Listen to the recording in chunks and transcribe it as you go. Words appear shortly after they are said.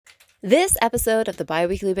This episode of the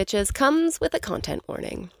BiWeekly Bitches comes with a content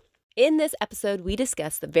warning. In this episode, we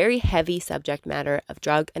discuss the very heavy subject matter of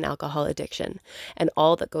drug and alcohol addiction and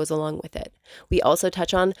all that goes along with it. We also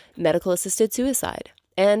touch on medical-assisted suicide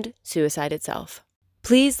and suicide itself.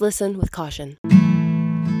 Please listen with caution.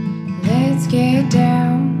 Let's get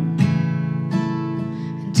down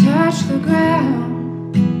and touch the ground.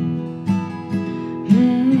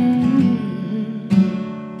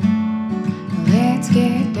 Let's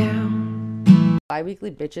get down.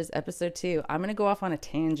 BiWeekly Bitches episode 2. I'm gonna go off on a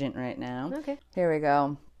tangent right now. Okay. Here we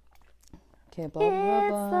go. Okay, blah blah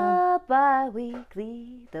blah.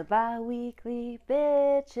 The BiWeekly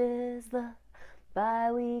Bitches, the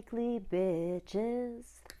BiWeekly Bitches.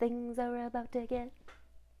 Things are about to get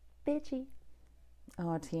bitchy.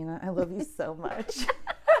 Oh, Tina, I love you so much.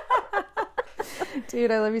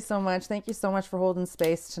 Dude, I love you so much. Thank you so much for holding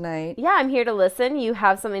space tonight. Yeah, I'm here to listen. You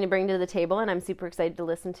have something to bring to the table, and I'm super excited to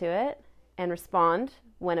listen to it and respond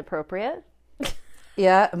when appropriate.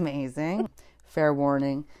 Yeah, amazing. Fair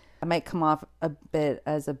warning. I might come off a bit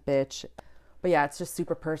as a bitch, but yeah, it's just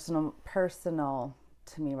super personal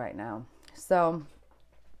to me right now. So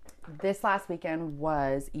this last weekend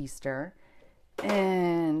was Easter,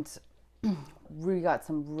 and we got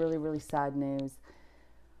some really, really sad news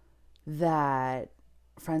that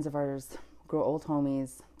friends of ours, old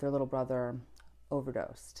homies, their little brother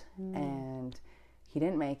overdosed, and he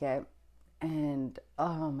didn't make it. And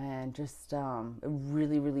oh man, just it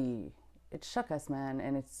really, really, it shook us, man.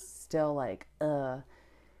 And it's still like in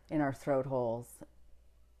our throat holes.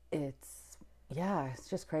 It's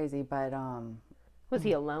just crazy. But Was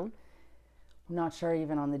he alone? I'm not sure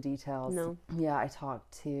even on the details. No. Yeah, I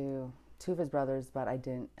talked to two of his brothers, but I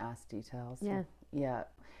didn't ask details. Yeah. Yeah.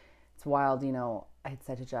 It's wild, you know. I had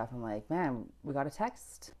said to Jeff, I'm like, man, we got to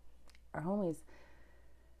text our homies.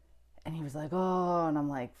 And he was like, oh, and I'm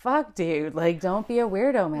like, fuck, dude, like, don't be a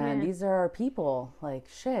weirdo, man. Yeah. These are our people, like,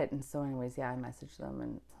 shit. And so anyways, yeah, I messaged them,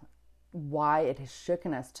 and why it has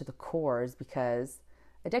shooken us to the core is because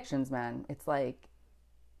addictions, man. It's like,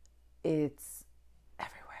 it's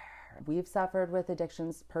everywhere. We've suffered with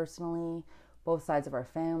addictions personally, both sides of our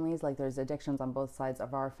families. Like, there's addictions on both sides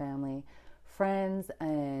of our family. Friends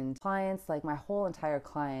and clients, like my whole entire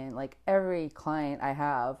client, like every client I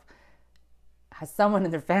have has someone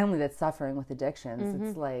in their family that's suffering with addictions. Mm-hmm.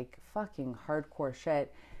 It's like fucking hardcore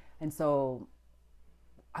shit. And so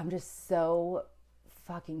I'm just so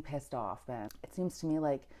fucking pissed off, man. It seems to me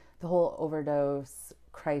like the whole overdose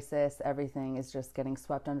crisis, everything is just getting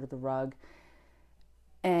swept under the rug.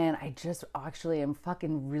 And I just actually am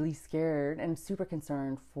fucking really scared and super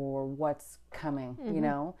concerned for what's coming, you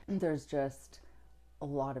know? There's just a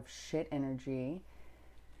lot of shit energy.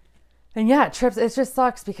 And yeah, it just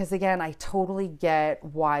sucks because, again, I totally get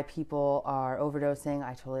why people are overdosing.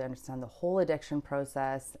 I totally understand the whole addiction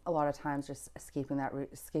process. A lot of times just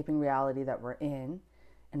escaping reality that we're in.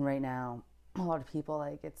 And right now, a lot of people,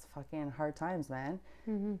 like, it's fucking hard times, man.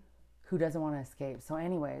 Mm-hmm. Who doesn't want to escape? So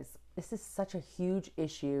anyways, this is such a huge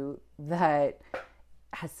issue that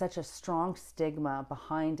has such a strong stigma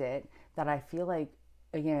behind it that I feel like,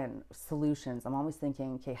 again, solutions. I'm always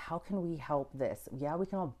thinking, okay, how can we help this? Yeah, we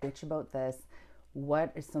can all bitch about this.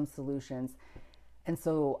 What are some solutions? And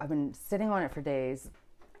so I've been sitting on it for days.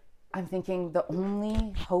 I'm thinking the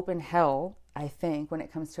only hope in hell, I think, when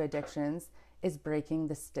it comes to addictions is breaking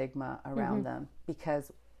the stigma around them,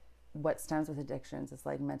 because what stems with addictions is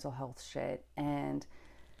like mental health shit. And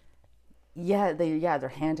they're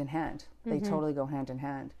hand in hand. They totally go hand in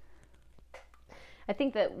hand. I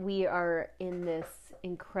think that we are in this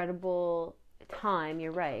incredible time.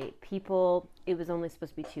 You're right. People, it was only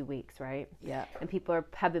supposed to be 2 weeks, right? Yeah. And people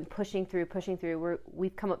have been pushing through.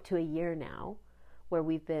 We've come up to a year now where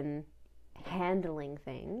we've been handling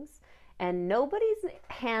things, and nobody's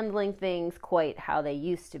handling things quite how they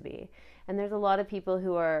used to be. And there's a lot of people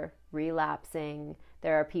who are relapsing.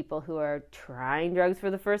 There are people who are trying drugs for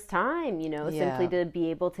the first time, simply to be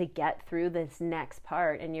able to get through this next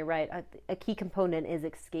part. And you're right, a key component is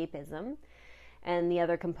escapism. And the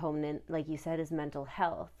other component, like you said, is mental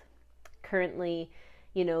health. Currently,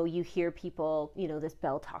 you hear people, this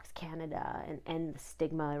Bell Talks Canada and the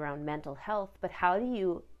stigma around mental health. But how do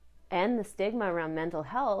you end the stigma around mental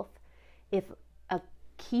health if a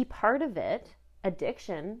key part of it,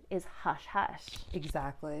 addiction, is hush hush?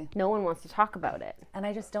 Exactly. No one wants to talk about it. And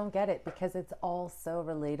I just don't get it because it's all so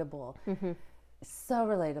relatable. So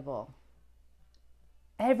relatable.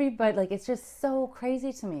 Everybody, like, it's just so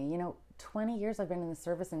crazy to me. 20 years I've been in the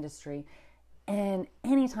service industry. And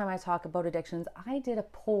anytime I talk about addictions, I did a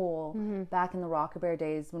poll back in the Rocker Bear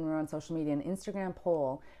days when we were on social media, an Instagram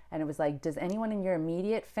poll, and it was like, does anyone in your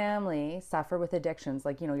immediate family suffer with addictions,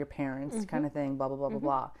 like, you know, your parents kind of thing, blah, blah, blah, blah,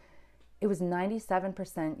 blah. It was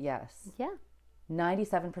 97% yes. Yeah.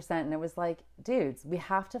 97%. And it was like, dudes, we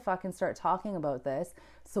have to fucking start talking about this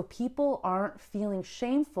so people aren't feeling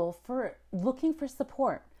shameful for looking for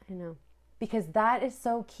support. I know. Because that is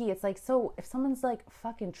so key. It's like, so if someone's like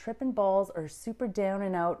fucking tripping balls or super down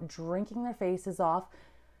and out, drinking their faces off,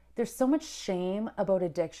 there's so much shame about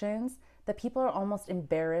addictions that people are almost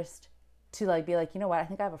embarrassed to like be like, you know what, I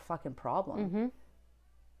think I have a fucking problem.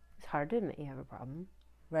 It's hard to admit you have a problem.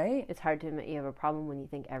 Right? It's hard to admit you have a problem when you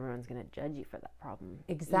think everyone's going to judge you for that problem.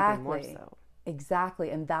 Exactly. Even more so. Exactly.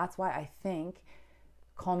 And that's why I think,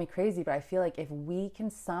 call me crazy, but I feel like if we can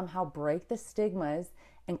somehow break the stigmas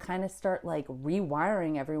and kind of start like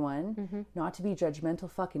rewiring everyone not to be judgmental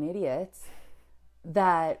fucking idiots,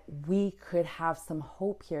 that we could have some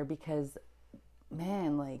hope here. Because,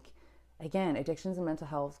 man, like, again, addictions and mental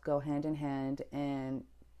health go hand in hand, and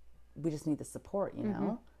we just need the support, you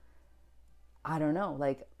know? I don't know.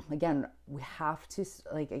 Like, again, we have to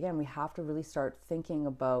really start thinking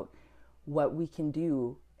about what we can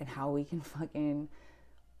do and how we can fucking,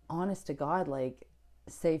 honest to God, like,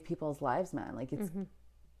 save people's lives, man. Like, it's,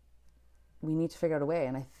 we need to figure out a way.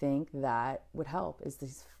 And I think that would help is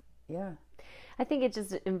these, I think it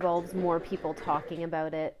just involves more people talking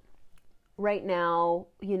about it. Right now,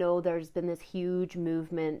 you know, there's been this huge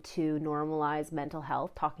movement to normalize mental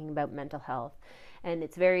health, talking about mental health. And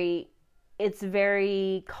it's very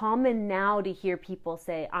common now to hear people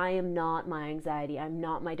say, I am not my anxiety, I'm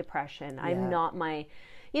not my depression, I'm not my,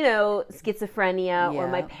 you know, schizophrenia or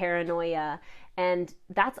my paranoia. And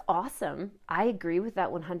that's awesome. I agree with that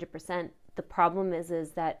 100%. The problem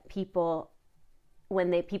is that people,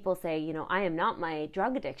 when people say, you know, I am not my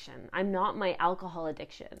drug addiction, I'm not my alcohol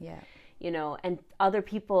addiction, you know, and other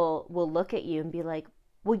people will look at you and be like,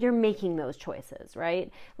 well, you're making those choices,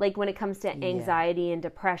 right? Like when it comes to anxiety and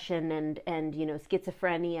depression and you know,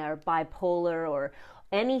 schizophrenia or bipolar or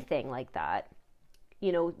anything like that,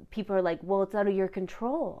 you know, people are like, well, it's out of your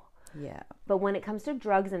control. Yeah. But when it comes to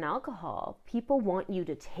drugs and alcohol, people want you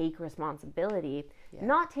to take responsibility,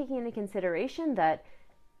 not taking into consideration that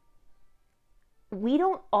we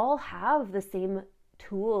don't all have the same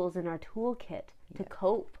tools in our toolkit to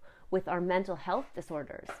cope with our mental health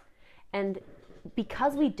disorders. And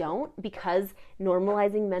because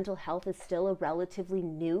normalizing mental health is still a relatively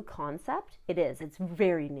new concept, it's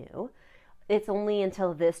very new. It's only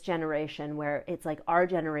until this generation where it's like our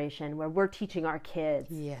generation where we're teaching our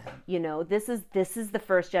kids. You know, this is the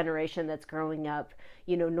first generation that's growing up,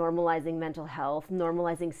 you know, normalizing mental health,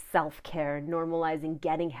 normalizing self-care, normalizing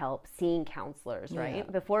getting help, seeing counselors,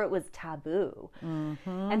 right? Before it was taboo.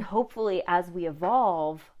 And hopefully as we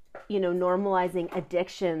evolve, you know, normalizing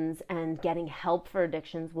addictions and getting help for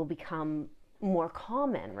addictions will become more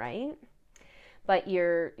common, right? But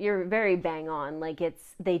you're very bang on. Like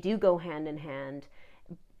they do go hand in hand.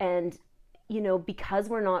 And, you know, because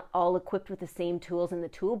we're not all equipped with the same tools in the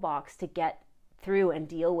toolbox to get through and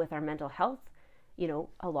deal with our mental health, you know,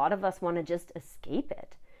 a lot of us want to just escape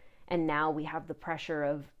it. And now we have the pressure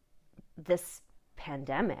of this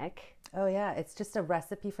pandemic. Oh yeah, it's just a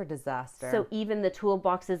recipe for disaster. So even the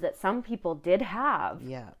toolboxes that some people did have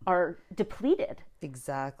are depleted.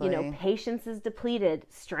 Exactly. You know, patience is depleted,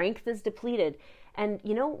 strength is depleted. And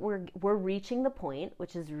you know, we're reaching the point,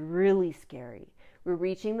 which is really scary. We're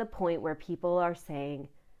reaching the point where people are saying,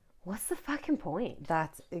 what's the fucking point?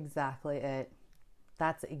 That's exactly it.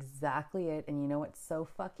 That's exactly it. And you know what's so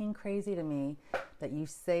fucking crazy to me that you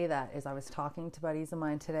say that is I was talking to buddies of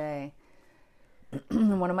mine today.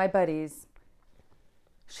 One of my buddies,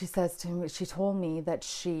 she told me that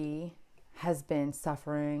she has been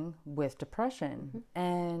suffering with depression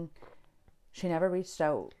and she never reached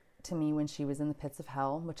out to me when she was in the pits of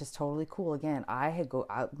hell, which is totally cool. Again,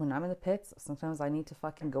 when I'm in the pits, sometimes I need to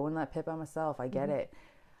fucking go in that pit by myself. I get it.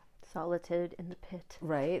 Solitude in the pit.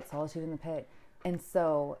 Right? Solitude in the pit. And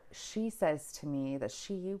so she says to me that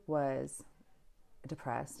she was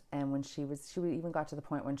depressed, and when she even got to the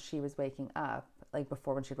point when she was waking up, like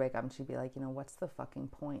before when she'd wake up and she'd be like, you know, what's the fucking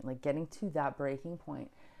point? Like getting to that breaking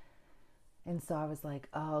point. And so I was like,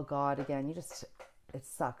 oh God, again, it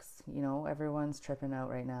sucks. You know, everyone's tripping out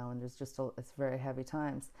right now and there's just it's very heavy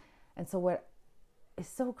times. And so what is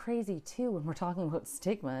so crazy too, when we're talking about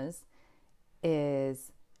stigmas,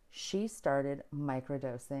 is she started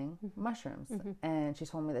microdosing mushrooms. And she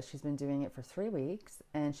told me that she's been doing it for 3 weeks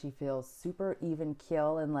and she feels super even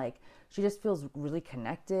keel and like she just feels really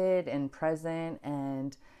connected and present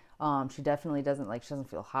and She definitely doesn't she doesn't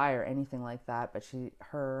feel high or anything like that, but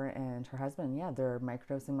her and her husband, yeah, they're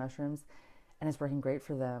microdosing mushrooms and it's working great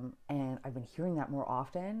for them. And I've been hearing that more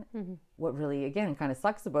often. Mm-hmm. What really, again, kind of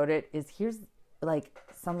sucks about it is here's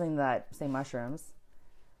something that, say mushrooms,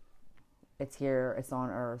 it's here, it's on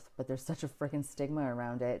earth, but there's such a freaking stigma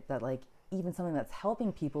around it that even something that's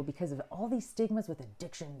helping people because of all these stigmas with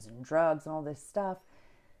addictions and drugs and all this stuff,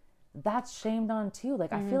 that's shamed on too.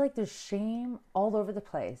 Mm-hmm. I feel like there's shame all over the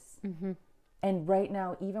place. Mm-hmm. And right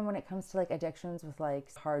now, even when it comes to addictions with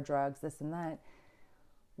hard drugs, this and that,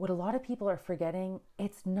 what a lot of people are forgetting,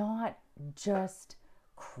 it's not just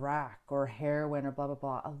crack or heroin or blah, blah,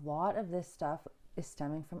 blah. A lot of this stuff is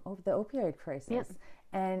stemming from the opioid crisis. Yep.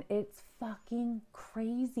 And it's fucking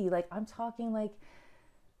crazy. I'm talking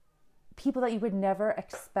people that you would never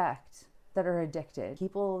expect that are addicted.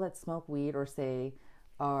 People that smoke weed or say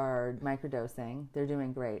are microdosing, they're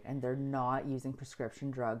doing great. And they're not using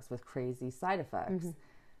prescription drugs with crazy side effects. Mm-hmm.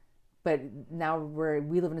 But now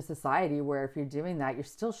we live in a society where if you're doing that, you're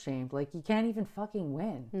still shamed. You can't even fucking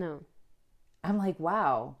win. No. I'm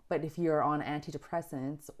wow. But if you're on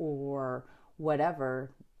antidepressants or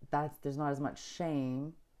whatever, there's not as much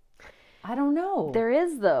shame. I don't know. There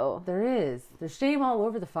is, though. There is. There's shame all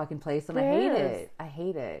over the fucking place, and I hate it. I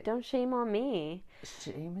hate it. Don't shame on me.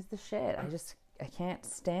 Shame is the shit. I can't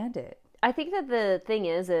stand it. I think that the thing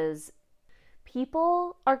is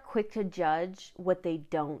people are quick to judge what they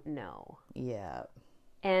don't know. Yeah.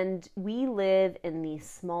 And we live in these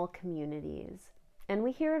small communities, and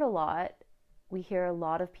we hear it a lot. We hear a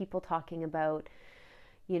lot of people talking about,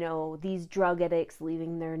 these drug addicts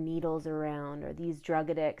leaving their needles around, or these drug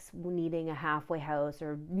addicts needing a halfway house,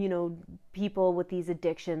 or, people with these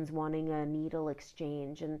addictions wanting a needle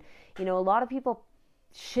exchange. And, a lot of people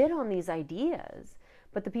shit on these ideas,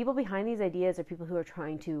 but the people behind these ideas are people who are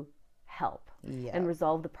trying to help and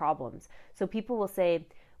resolve the problems. So people will say,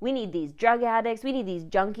 we need these drug addicts, we need these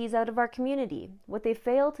junkies out of our community. What they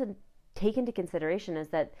fail to take into consideration is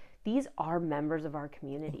that these are members of our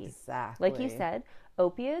community. Exactly. Like you said,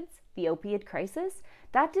 opioids, the opioid crisis,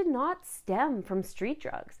 that did not stem from street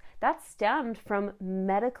drugs. That stemmed from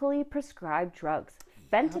medically prescribed drugs.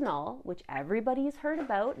 Fentanyl, which everybody's heard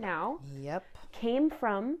about now, came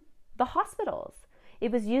from the hospitals.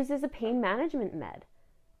 It was used as a pain management med.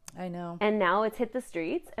 I know. And now it's hit the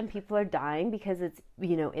streets and people are dying because it's,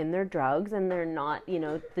 in their drugs and they're not,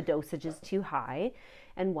 the dosage is too high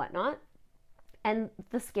and whatnot. And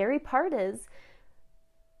the scary part is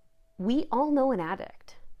we all know an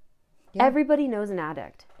addict. Yeah. Everybody knows an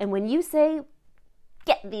addict. And when you say,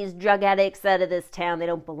 get these drug addicts out of this town, they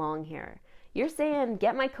don't belong here. You're saying,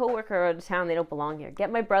 get my coworker out of town, they don't belong here.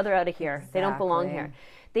 Get my brother out of here, exactly. They don't belong here.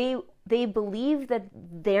 They believe that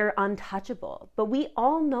they're untouchable. But we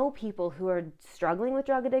all know people who are struggling with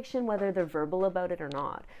drug addiction, whether they're verbal about it or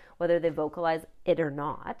not, whether they vocalize it or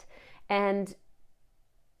not. And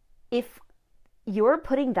if you're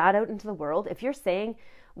putting that out into the world, if you're saying,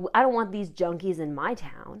 I don't want these junkies in my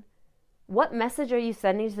town, what message are you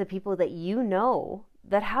sending to the people that you know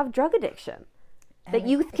that have drug addiction? That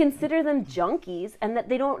you consider them junkies and that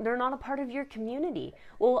they're not a part of your community.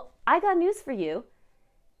 Well, I got news for you.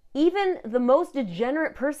 Even the most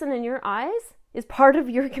degenerate person in your eyes is part of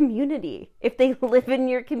your community if they live in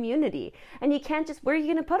your community. And you can't just, where are you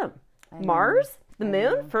going to put them? Mars? The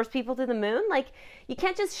moon? First people to the moon? You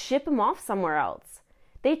can't just ship them off somewhere else.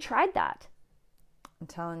 They tried that. I'm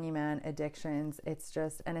telling you, man, addictions, it's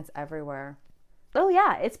everywhere. Oh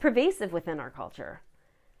yeah, it's pervasive within our culture.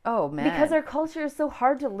 Oh man. Because our culture is so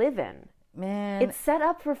hard to live in. Man. It's set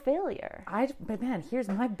up for failure. But man, here's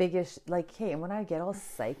my biggest, hey, when I get all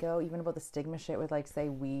psycho, even about the stigma shit with say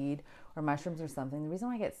weed or mushrooms or something, the reason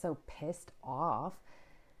why I get so pissed off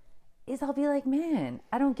is I'll be like, man,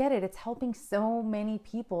 I don't get it. It's helping so many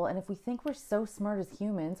people. And if we think we're so smart as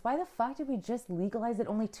humans, why the fuck did we just legalize it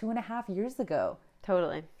only 2.5 years ago?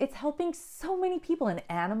 Totally. It's helping so many people and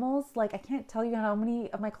animals. I can't tell you how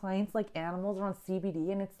many of my clients animals are on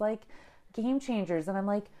CBD and it's game changers. And I'm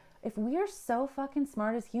like, if we are so fucking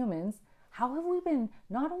smart as humans, how have we been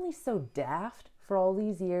not only so daft for all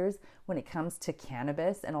these years when it comes to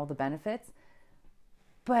cannabis and all the benefits,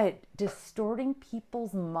 but distorting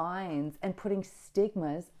people's minds and putting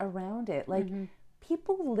stigmas around it.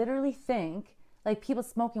 People literally think, people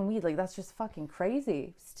smoking weed, that's just fucking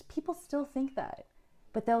crazy. People still think that.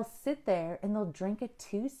 But they'll sit there and they'll drink a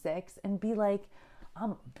 2-6 and be like,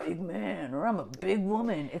 I'm a big man or I'm a big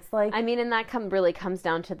woman. It's and that really comes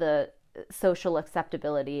down to the social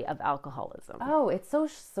acceptability of alcoholism. Oh, it's so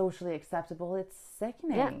socially acceptable. It's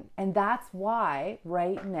sickening. Yeah. And that's why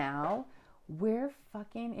right now we're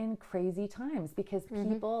fucking in crazy times because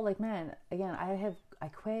people like, man, again, I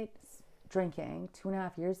quit drinking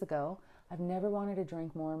 2.5 years ago. I've never wanted to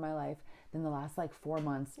drink more in my life than the last like 4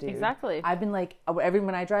 months, dude. Exactly. I've been like,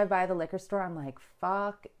 when I drive by the liquor store, I'm like,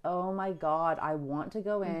 fuck, oh my God, I want to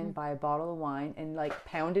go in, buy a bottle of wine and like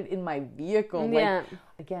pound it in my vehicle. Yeah. Like,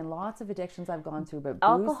 again, lots of addictions I've gone through, but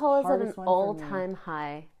alcohol is at an hardest one for me. all-time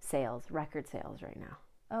high record sales right now.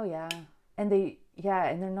 Oh yeah. And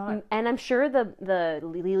they're not. And I'm sure the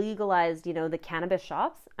legalized, the cannabis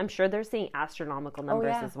shops, I'm sure they're seeing astronomical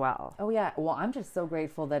numbers as well. Oh yeah. Well, I'm just so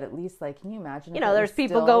grateful that at least, like, can you imagine? There's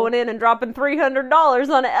people going in and dropping $300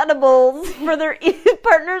 on edibles for their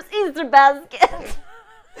partner's Easter basket.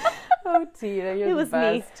 Oh, Tina, you're the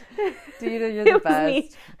best. Me. Tina, you're the best.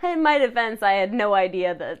 Me. In my defense, I had no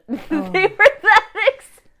idea that they were that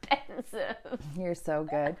expensive. You're so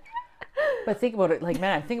good. But think about it, like,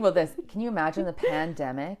 man, think about this. Can you imagine the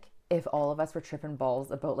pandemic if all of us were tripping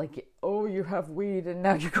balls about, like, oh, you have weed and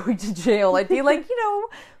now you're going to jail? I'd be like,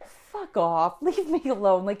 fuck off, leave me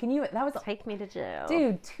alone. Like, take me to jail,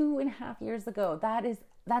 dude. 2.5 years ago. It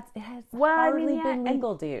has hardly been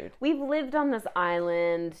legal, dude. We've lived on this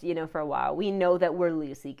island, for a while. We know that we're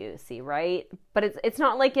loosey goosey, right? But it's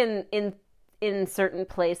not like in certain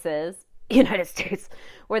places, United States,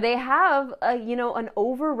 where they have an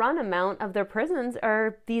overrun amount of their prisons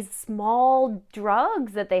are these small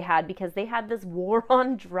drugs that they had because they had this war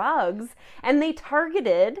on drugs and they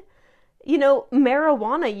targeted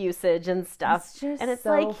marijuana usage and stuff. It's just and it's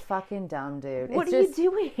so like, fucking dumb, dude. What are you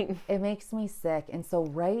doing? It makes me sick. And so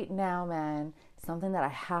right now, man, something that I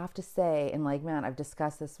have to say, and like, man, I've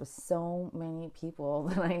discussed this with so many people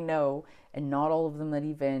that I know, and not all of them that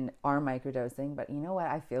even are microdosing, but you know what?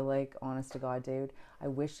 I feel like, honest to God, dude, I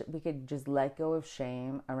wish that we could just let go of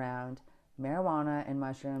shame around marijuana and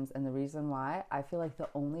mushrooms. And the reason why, I feel like the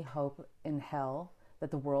only hope in hell that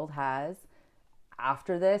the world has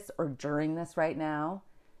after this or during this right now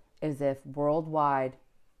is if worldwide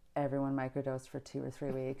everyone microdosed for 2 or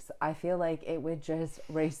 3 weeks. I feel like it would just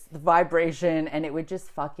raise the vibration and it would just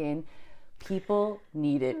fucking, people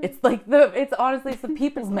need it. It's honestly the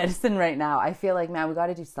people's medicine right now. I feel like, man, we got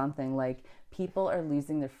to do something. Like, people are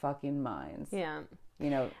losing their fucking minds. Yeah.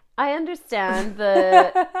 I understand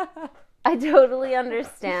I totally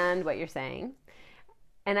understand what you're saying.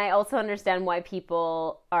 And I also understand why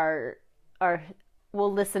people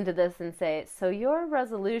will listen to this and say, so your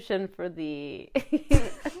resolution for the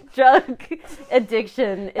drug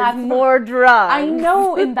addiction is more drugs. I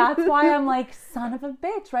know, and that's why I'm like, son of a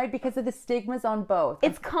bitch, right? Because of the stigmas on both.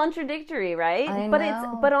 It's contradictory, right? I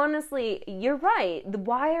know. But honestly, you're right.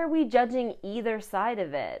 Why are we judging either side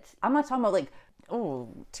of it? I'm not talking about like, oh,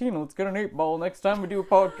 Tina, let's get an 8-ball next time we do a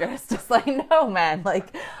podcast. It's like, no, man.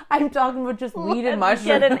 Like, I'm talking about just weed and mushrooms.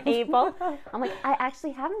 Get an 8-ball. I'm like, I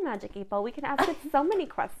actually have a magic 8-ball. We can ask it so many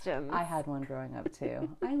questions. I had one growing up too.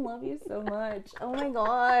 I love you so much. Oh my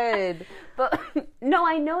God. But no,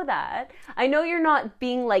 I know that. I know you're not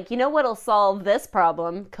being like, what'll solve this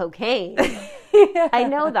problem? Cocaine. Yeah. I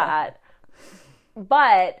know that.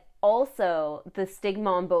 But also the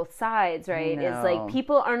stigma on both sides, right? Is like,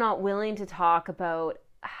 people are not willing to talk about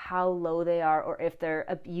how low they are or if they're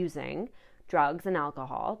abusing drugs and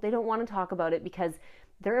alcohol. They don't want to talk about it because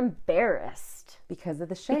they're embarrassed. Because of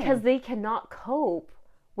the shame. Because they cannot cope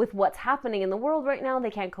with what's happening in the world right now.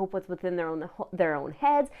 They can't cope with within their own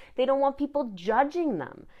heads. They don't want people judging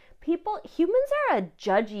them. Humans are a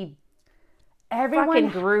judgy fucking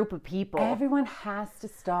group of people. Everyone has to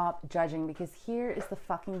stop judging, because here is the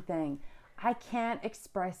fucking thing. I can't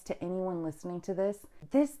express to anyone listening to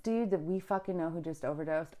this dude that we fucking know who just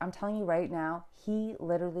overdosed, I'm telling you right now, he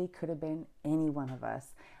literally could have been any one of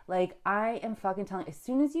us. Like, I am fucking telling you, as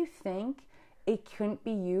soon as you think it couldn't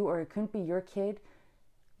be you or it couldn't be your kid,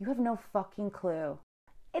 you have no fucking clue.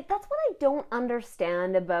 That's what I don't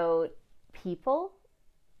understand about people.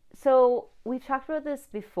 So we've talked about this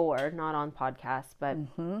before, not on podcasts, but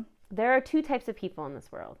there are 2 types of people in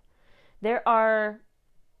this world. There are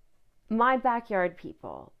my backyard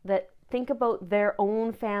people that think about their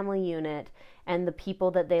own family unit and the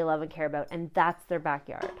people that they love and care about, and that's their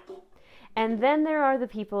backyard. And then there are the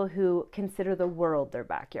people who consider the world their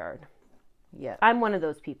backyard. Yeah. I'm one of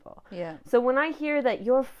those people. Yeah. So when I hear that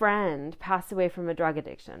your friend passed away from a drug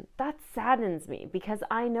addiction, that saddens me, because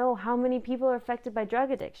I know how many people are affected by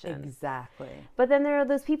drug addiction. Exactly. But then there are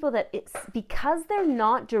those people that it's because they're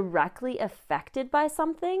not directly affected by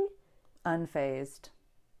something. Unfazed.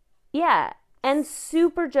 Yeah. And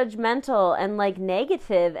super judgmental and like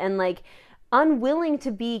negative and like unwilling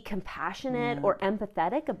to be compassionate or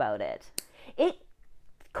empathetic about it. It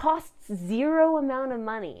costs 0 amount of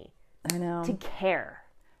money I know. to care.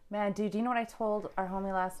 Man, dude, do you know what I told our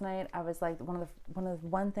homie last night? I was like,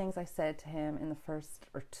 one things I said to him in the first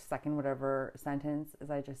or second, whatever sentence,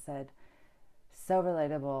 is I just said, so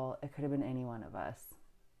relatable. It could have been any one of us.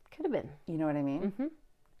 Could have been. You know what I mean? Mm-hmm.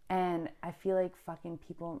 And I feel like fucking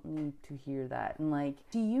people need to hear that. And like,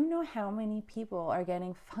 do you know how many people are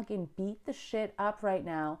getting fucking beat the shit up right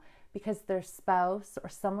now because their spouse or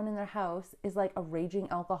someone in their house is like a raging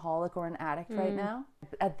alcoholic or an addict right now?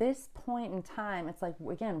 At this point in time, it's like,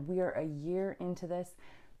 again, we are a year into this.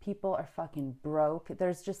 People are fucking broke.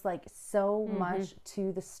 There's just like so much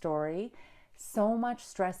to the story. So much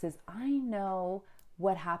stress is, I know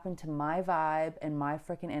what happened to my vibe and my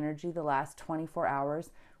freaking energy the last 24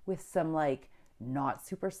 hours with some like not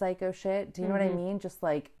super psycho shit. Do you know what I mean? Just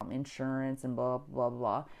like insurance and blah, blah,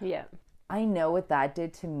 blah. Yeah. I know what that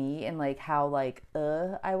did to me and like how like,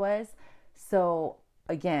 I was. So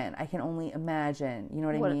again, I can only imagine, you know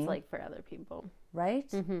what I mean? What it's like for other people. Right?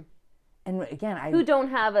 Mm-hmm. And again, who don't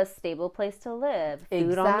have a stable place to live,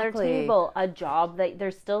 food on their table, a job that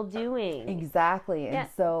they're still doing. Exactly. And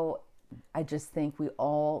so I just think we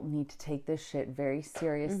all need to take this shit very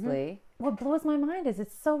seriously. What blows my mind is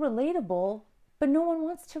it's so relatable, but no one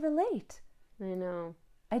wants to relate. I know.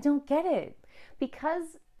 I don't get it.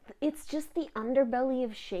 Because it's just the underbelly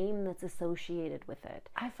of shame that's associated with it.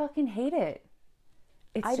 I fucking hate it.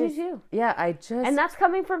 I do too. Yeah, And that's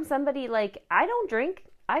coming from somebody like, I don't drink.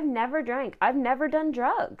 I've never drank. I've never done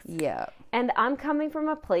drugs. Yeah. And I'm coming from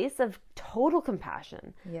a place of total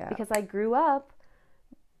compassion. Yeah. Because I grew up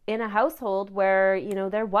in a household where, you know,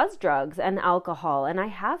 there was drugs and alcohol, and I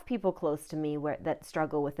have people close to me that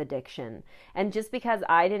struggle with addiction. And just because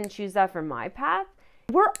I didn't choose that for my path,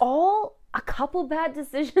 we're all a couple bad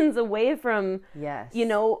decisions away from, you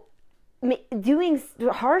know, doing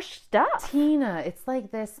harsh stuff. Tina, it's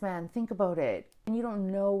like this, man. Think about it. And you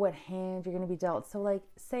don't know what hand you're going to be dealt. So like,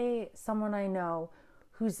 say someone I know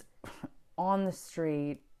who's on the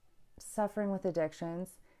street suffering with addictions,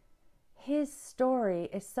 his story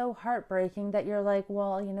is so heartbreaking that you're like,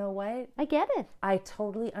 well, you know what? I get it. I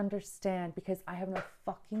totally understand, because I have no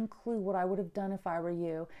fucking clue what I would have done if I were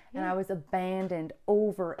you. And I was abandoned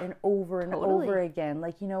over and over and over again.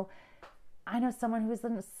 Like, you know, I know someone who was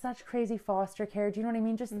in such crazy foster care. Do you know what I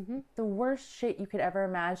mean? Just the worst shit you could ever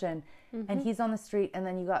imagine. And he's on the street, and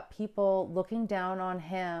then you got people looking down on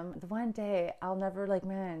him. The one day, I'll never, like,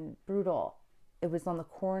 man, brutal. It was on the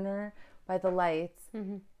corner by the lights.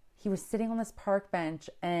 He was sitting on this park bench,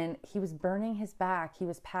 and he was burning his back. He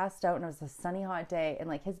was passed out, and it was a sunny, hot day. And,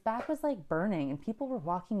 like, his back was, like, burning, and people were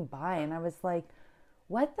walking by. And I was like,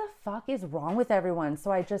 what the fuck is wrong with everyone?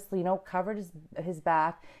 So I just, you know, covered his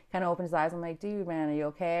back, kind of opened his eyes. I'm like, dude, man, are you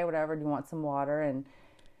okay? Whatever. Do you want some water? And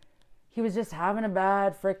he was just having a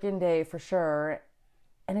bad freaking day for sure.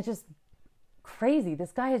 And it's just crazy.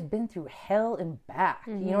 This guy has been through hell and back.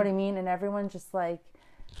 You know what I mean? And everyone's just like,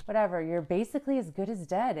 whatever, you're basically as good as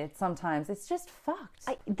dead. Sometimes it's just fucked.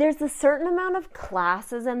 There's a certain amount of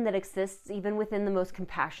classism that exists even within the most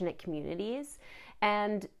compassionate communities.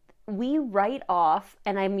 And we write off,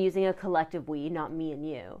 and I'm using a collective we, not me and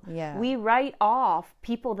you. Yeah. We write off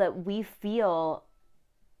people that we feel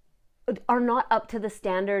are not up to the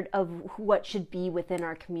standard of what should be within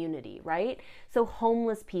our community, right? So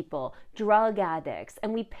homeless people, drug addicts,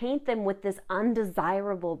 and we paint them with this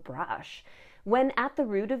undesirable brush, when at the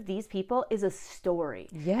root of these people is a story.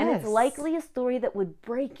 Yes. And it's likely a story that would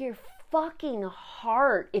break your fucking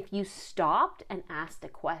heart if you stopped and asked a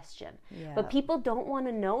question. Yeah. But people don't want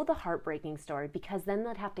to know the heartbreaking story, because then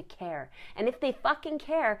they'd have to care. And if they fucking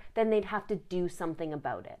care, then they'd have to do something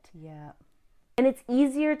about it. Yeah. And it's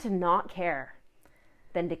easier to not care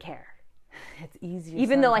than to care. It's easier.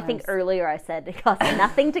 Even though I think earlier I said it costs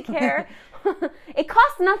nothing to care. It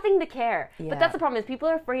costs nothing to care. Yeah. But that's the problem, is people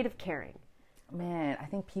are afraid of caring. Man, I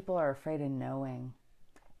think people are afraid of knowing,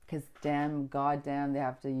 because goddamn, they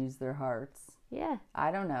have to use their hearts. Yeah.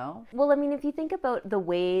 I don't know. Well, I mean, if you think about the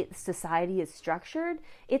way society is structured,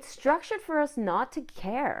 it's structured for us not to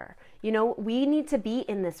care. You know, we need to be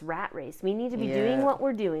in this rat race. We need to be doing what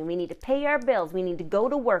we're doing. We need to pay our bills. We need to go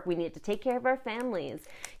to work. We need to take care of our families.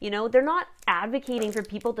 You know, they're not advocating for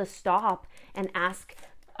people to stop and ask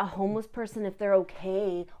a homeless person if they're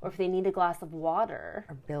okay, or if they need a glass of water.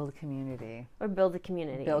 Or build community. Build a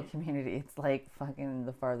community. It's like fucking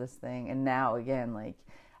the farthest thing. And now, again, like,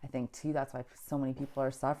 I think too, that's why so many people are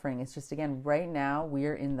suffering. It's just, again, right now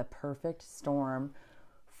we're in the perfect storm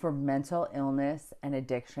for mental illness and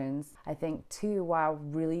addictions. I think too, why I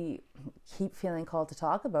really keep feeling called to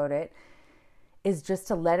talk about it, is just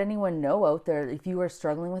to let anyone know out there, if you are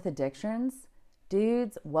struggling with addictions,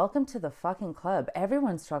 dudes, welcome to the fucking club.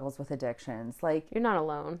 Everyone struggles with addictions. Like, You're not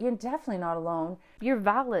alone. you're definitely not alone. You're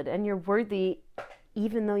valid and you're worthy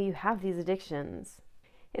even though you have these addictions.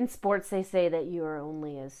 In sports, they say that you are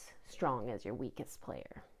only as strong as your weakest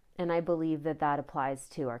player. And I believe that that applies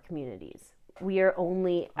to our communities. We're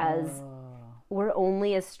only as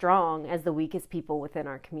strong as the weakest people within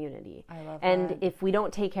our community. I love and that. if we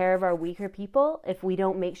don't take care of our weaker people, if we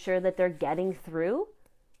don't make sure that they're getting through,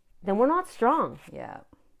 then we're not strong. Yeah.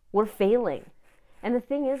 We're failing. And the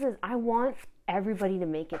thing is I want everybody to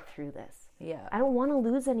make it through this. Yeah. I don't want to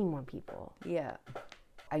lose any more people. Yeah.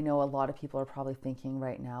 I know a lot of people are probably thinking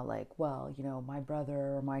right now, like, well, you know, my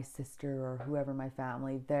brother or my sister or whoever in my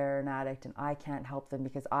family, they're an addict and I can't help them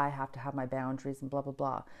because I have to have my boundaries and blah, blah,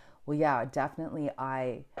 blah. Well, yeah, definitely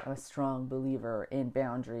I am a strong believer in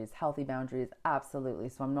boundaries, healthy boundaries, absolutely.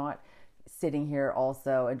 So I'm not sitting here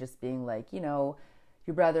also and just being like, you know,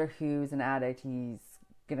 your brother who's an addict, he's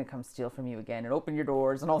going to come steal from you again and open your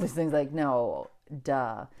doors and all these things. Like, no,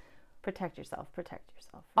 duh. Protect yourself.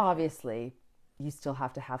 Obviously, you still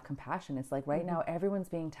have to have compassion. It's like right now, everyone's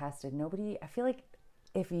being tested. I feel like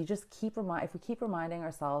if we keep reminding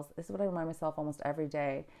ourselves, this is what I remind myself almost every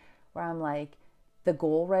day, where I'm like, the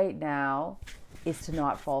goal right now is to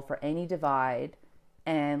not fall for any divide.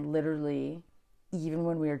 And literally, even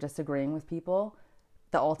when we are disagreeing with people,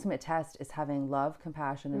 the ultimate test is having love,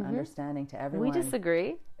 compassion, and understanding to everyone. We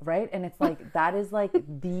disagree. Right? And it's like, that is like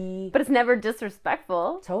But it's never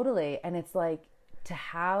disrespectful. Totally. And it's like, to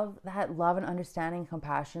have that love and understanding,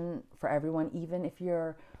 compassion for everyone, even if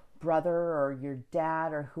your brother or your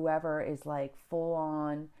dad or whoever is like full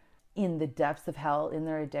on in the depths of hell in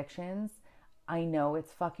their addictions. I know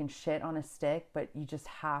it's fucking shit on a stick, but you just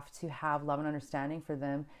have to have love and understanding for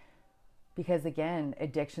them because, again,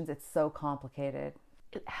 addictions, it's so complicated.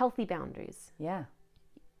 Healthy boundaries. Yeah.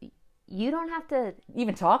 You don't have to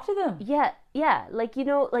even talk to them. Yeah. Like, you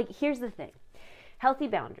know, like, here's the thing. Healthy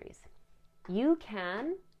boundaries. You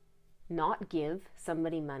can not give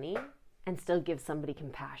somebody money and still give somebody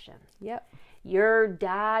compassion. Yep. Your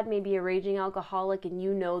dad may be a raging alcoholic and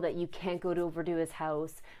you know that you can't go over to his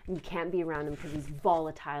house and you can't be around him because he's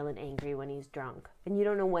volatile and angry when he's drunk. And you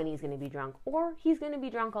don't know when he's going to be drunk or he's going to be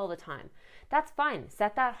drunk all the time. That's fine.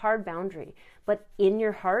 Set that hard boundary. But in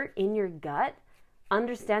your heart, in your gut,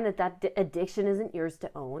 understand that addiction isn't yours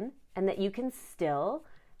to own and that you can still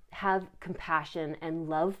have compassion and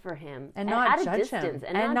love for him and not at a judge distance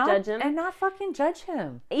him and not judge him and not fucking judge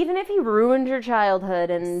him, even if he ruined your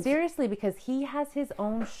childhood. And seriously, because he has his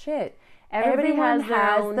own shit. Everyone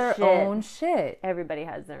has their own shit. Everybody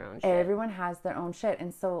has their own shit. Everyone has their own shit.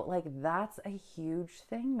 And so, like, that's a huge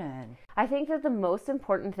thing, man. I think that the most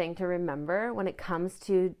important thing to remember when it comes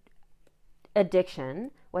to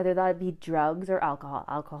addiction, whether that be drugs or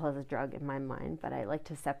alcohol is a drug in my mind, but I like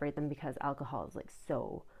to separate them because alcohol is like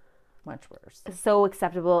so much worse, so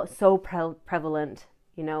acceptable, so prevalent.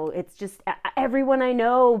 You know, it's just everyone I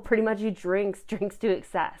know pretty much who drinks to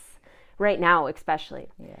excess right now, especially.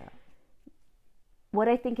 Yeah. What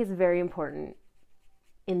I think is very important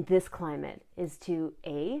in this climate is to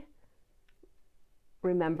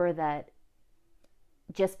remember that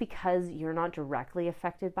just because you're not directly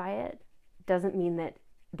affected by it doesn't mean that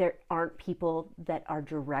there aren't people that are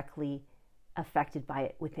directly affected by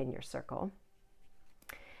it within your circle.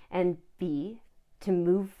 And B, to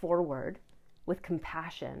move forward with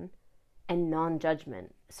compassion and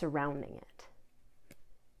non-judgment surrounding it.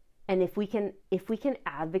 And if we can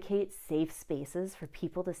advocate safe spaces for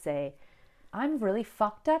people to say, I'm really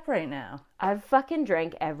fucked up right now. I've fucking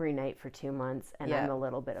drank every night for 2 months and Yeah. I'm a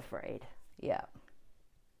little bit afraid. Yeah.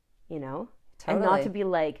 You know? Totally. And not to be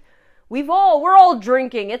like, we're all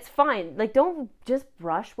drinking, it's fine. Like, don't just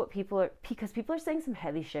brush what people are, because people are saying some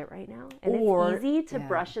heavy shit right now. And it's easy to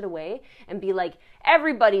brush it away and be like,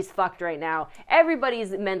 everybody's fucked right now.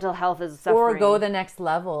 Everybody's mental health is suffering. Or go the next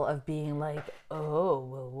level of being like, oh,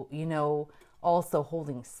 well, you know, also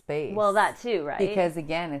holding space. Well, that too, right? Because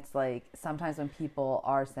again, it's like sometimes when people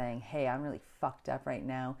are saying, hey, I'm really fucked up right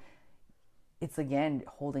now, it's again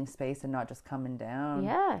holding space and not just coming down.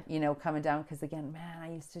 Yeah. You know, coming down because again, man,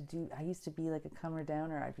 I used to be like a comer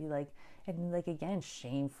downer. I'd be like, and like again,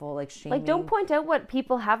 shameful, like shaming. Like, don't point out what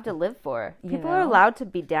people have to live for. People know? are allowed to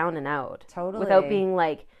be down and out. Totally. Without being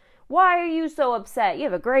like, why are you so upset? You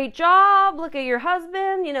have a great job. Look at your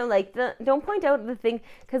husband. You know, like, don't point out the thing,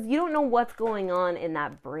 because you don't know what's going on in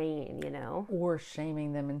that brain, you know? Or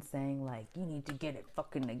shaming them and saying, like, you need to get it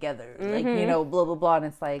fucking together. Like, you know, blah, blah, blah. And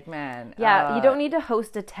it's like, man. Yeah, you don't need to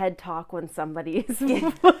host a TED Talk when somebody is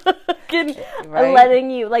fucking letting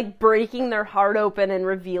you, like, breaking their heart open and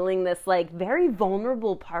revealing this, like, very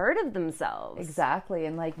vulnerable part of themselves. Exactly.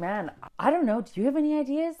 And, like, man, I don't know. Do you have any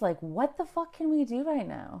ideas? Like, what the fuck can we do right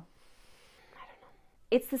now?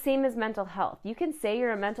 It's the same as mental health. You can say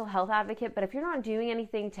you're a mental health advocate, but if you're not doing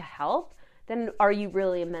anything to help, then are you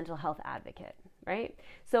really a mental health advocate, right?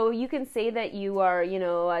 So you can say that you are, you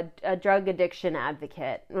know, a drug addiction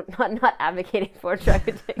advocate, not advocating for drug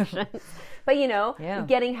addictions, but, you know,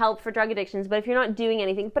 getting help for drug addictions. But if you're not doing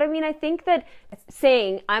anything, but I mean, I think that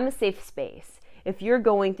saying I'm a safe space, if you're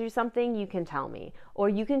going through something, you can tell me, or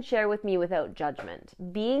you can share with me without judgment.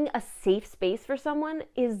 Being a safe space for someone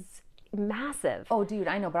is massive. Oh, dude,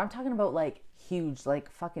 I know, but I'm talking about, like, huge, like,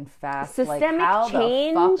 fucking fast. Systemic like, how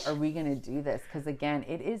change. the fuck are we gonna do this? Because again,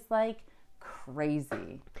 it is like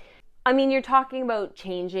crazy. I mean, you're talking about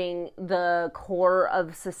changing the core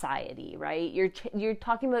of society, right? You're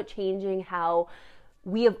talking about changing how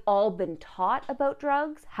we have all been taught about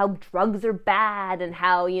drugs, how drugs are bad, and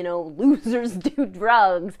how, you know, losers do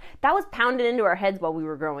drugs. That was pounded into our heads while we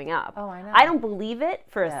were growing up. Oh, I know. I don't believe it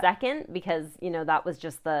for a second, because, you know, that was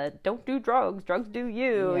just the don't do drugs do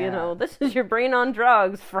you. You know, this is your brain on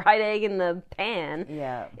drugs, fried egg in the pan.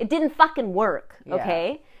 Yeah. It didn't fucking work,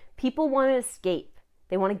 okay? People want to escape.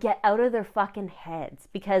 They want to get out of their fucking heads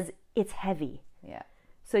because it's heavy. Yeah.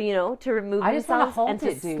 So, you know, to remove I just want to themselves halt and to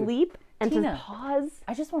it, dude. sleep and Tina, to pause.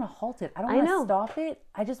 I just want to halt it. I don't want to stop it.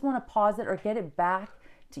 I just want to pause it or get it back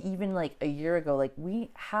to even like a year ago. Like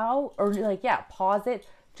pause it.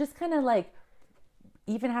 Just kind of like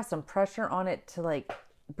even have some pressure on it to like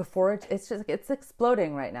before it's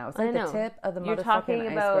exploding right now. It's like the tip of the You're talking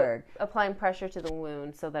motherfucking about iceberg. applying pressure to the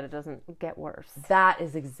wound so that it doesn't get worse. That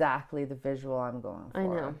is exactly the visual I'm going for. I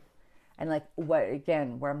know. And like where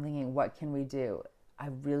I'm thinking, what can we do? I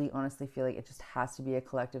really honestly feel like it just has to be a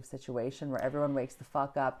collective situation where everyone wakes the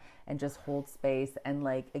fuck up and just holds space. And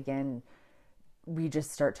like, again, we just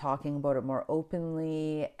start talking about it more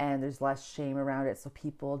openly and there's less shame around it. So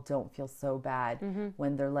people don't feel so bad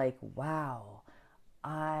when they're like, wow,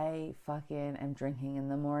 I fucking am drinking in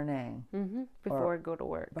the morning. Before I go to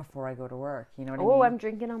work. Before I go to work. You know what I Oh, mean? I'm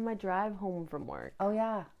drinking on my drive home from work. Oh,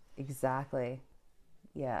 yeah. Exactly.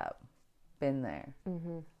 Yeah. Been there.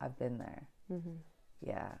 I've been there.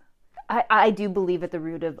 Yeah. I do believe at the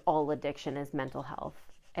root of all addiction is mental health.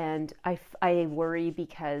 And I worry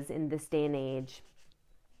because in this day and age,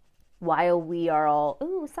 while we are all,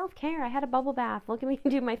 ooh, self-care, I had a bubble bath, look at me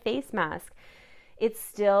do my face mask. It's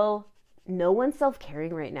still, no one's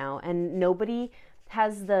self-caring right now. And nobody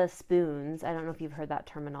has the spoons. I don't know if you've heard that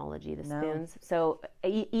terminology, the spoons. So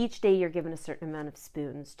each day you're given a certain amount of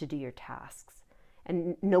spoons to do your tasks.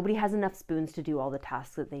 And nobody has enough spoons to do all the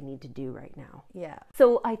tasks that they need to do right now. Yeah.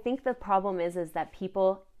 So I think the problem is that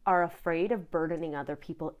people are afraid of burdening other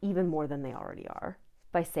people even more than they already are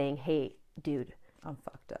by saying, hey, dude, I'm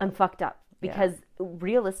fucked up. I'm fucked up. Because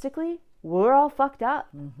realistically, we're all fucked up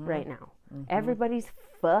right now. Everybody's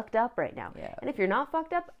fucked up right now. Yeah. And if you're not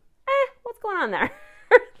fucked up, what's going on there?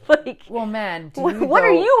 Like, well, man, what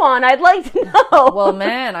are you on? I'd like to know. Well,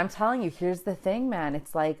 man, I'm telling you, here's the thing, man.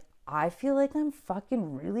 It's like, I feel like I'm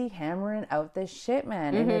fucking really hammering out this shit,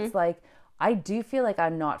 man. And it's like, I do feel like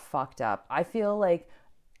I'm not fucked up. I feel like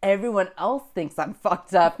everyone else thinks I'm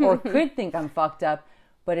fucked up or could think I'm fucked up.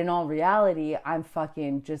 But in all reality, I'm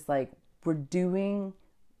fucking just like, we're doing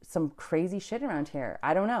some crazy shit around here.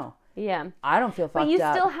 I don't know. Yeah. I don't feel fucked up. But you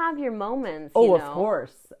still have your moments, Oh, you know? of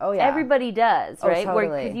course. Oh, yeah. Everybody does, right? Oh,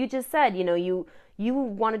 totally. Because you just said, you know, you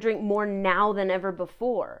want to drink more now than ever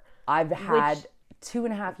before. I've had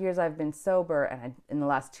 2.5 years I've been sober, and in the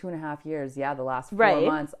last 2.5 years, the last 4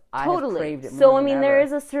 months, I have craved it more So, I than mean, ever. there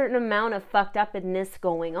is a certain amount of fucked upness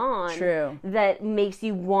going on. True. That makes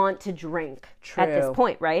you want to drink at this True.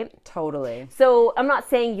 point, right? Totally. So I'm not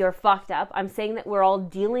saying you're fucked up. I'm saying that we're all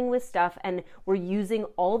dealing with stuff and we're using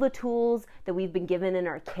all the tools that we've been given in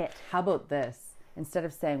our kit. How about this? Instead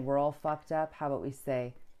of saying we're all fucked up, how about we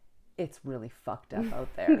say it's really fucked up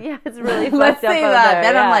out there? Yeah, it's really fucked Let's up say out that. there.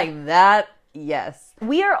 Then yeah. I'm like, that, yes.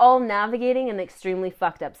 We are all navigating an extremely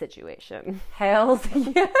fucked up situation. Hells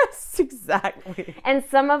yes, exactly. And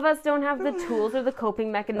some of us don't have the tools or the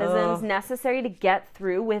coping mechanisms necessary to get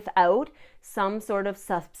through without some sort of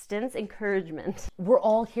substance encouragement. We're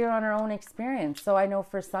all here on our own experience. So I know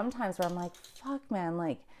for some times where I'm like, fuck, man,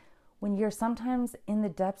 like, when you're sometimes in the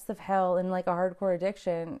depths of hell in like a hardcore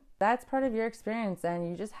addiction, that's part of your experience, and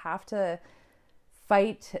you just have to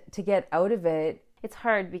fight to get out of it. It's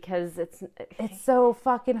hard because it's so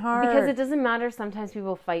fucking hard. Because it doesn't matter. Sometimes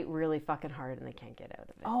people fight really fucking hard and they can't get out of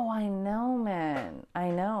it. Oh, I know, man.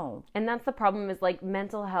 I know. And that's the problem, is like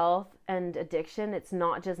mental health and addiction. It's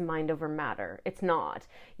not just mind over matter. It's not.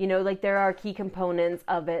 You know, like there are key components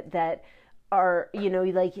of it that are, you know,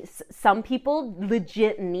 like some people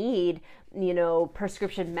legit need, you know,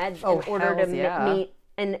 prescription meds in order to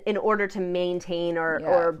in order to maintain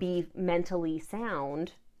or be mentally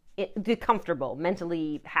sound. Be comfortable,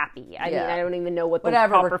 mentally happy. I mean, I don't even know what the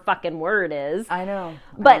proper fucking word is. I know.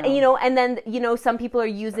 But, you know, and then, you know, some people are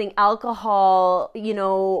using alcohol, you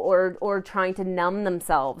know, or trying to numb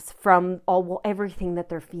themselves from everything that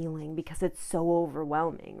they're feeling because it's so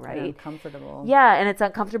overwhelming, right? And uncomfortable. Yeah, and it's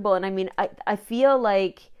uncomfortable. And I mean, I feel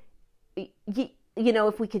like, you know,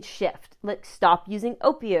 if we could shift, like stop using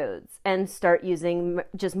opioids and start using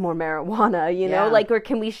just more marijuana, you know, like, or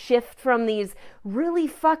can we shift from these really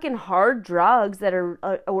fucking hard drugs that are,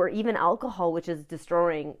 or even alcohol, which is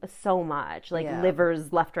destroying so much, like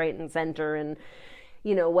livers left, right, and center, and,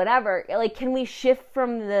 you know, whatever. Like, can we shift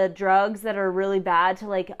from the drugs that are really bad to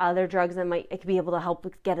like other drugs that might be able to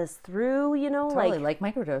help get us through, you know? Totally, like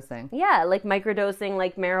microdosing. Yeah, like microdosing,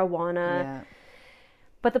 like marijuana. Yeah.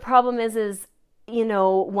 But the problem is, you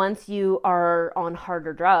know, once you are on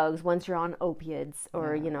harder drugs, once you're on opiates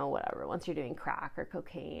or, you know, whatever, once you're doing crack or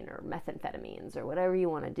cocaine or methamphetamines or whatever you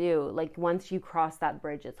want to do, like once you cross that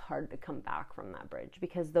bridge, it's hard to come back from that bridge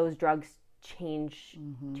because those drugs change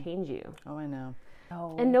you. Oh, I know.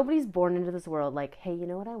 Oh. And nobody's born into this world like, hey, you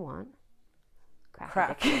know what I want?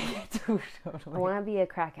 Crack addict. Totally. I want to be a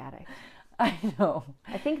crack addict. I know.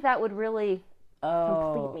 I think that would really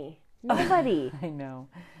complete me. Nobody. I know.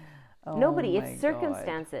 Oh, nobody. It's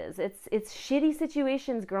circumstances. God. It's shitty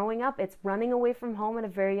situations growing up. It's running away from home at a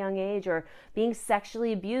very young age, or being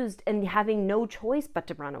sexually abused and having no choice but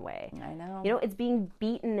to run away. I know. You know, it's being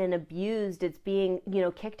beaten and abused. It's being, you know,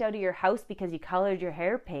 kicked out of your house because you colored your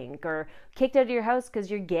hair pink, or kicked out of your house because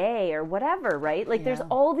you're gay or whatever, right? Like there's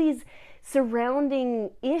all these surrounding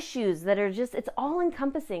issues that are just, it's all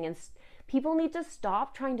encompassing, and people need to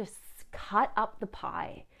stop trying to cut up the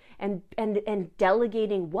pie. And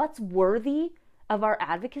delegating what's worthy of our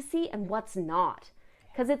advocacy and what's not.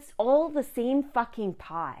 Because it's all the same fucking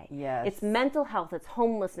pie. Yes. It's mental health, it's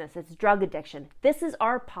homelessness, it's drug addiction. This is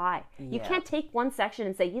our pie. You can't take one section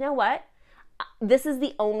and say, you know what? This is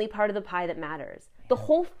the only part of the pie that matters. The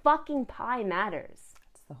whole fucking pie matters.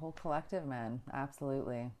 It's the whole collective, man.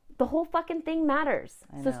 Absolutely. The whole fucking thing matters.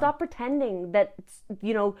 So stop pretending that,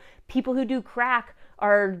 you know, people who do crack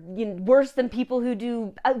are, you know, worse than people who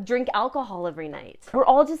do drink alcohol every night. We're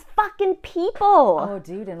all just fucking people. Oh,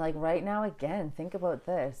 dude, and like right now, again, think about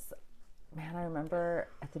this. Man, I remember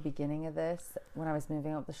at the beginning of this, when I was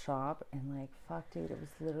moving out the shop, and like, fuck, dude, it was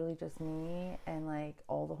literally just me and like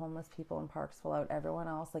all the homeless people in Parksville out, everyone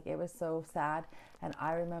else. Like, it was so sad. And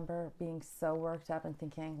I remember being so worked up and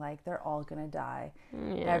thinking, like, they're all gonna die.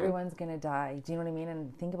 Everyone's gonna die. Do you know what I mean?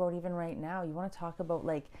 And think about even right now, you want to talk about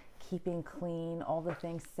like keeping clean, all the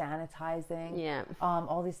things, sanitizing,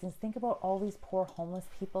 all these things. Think about all these poor homeless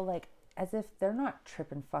people, like, as if they're not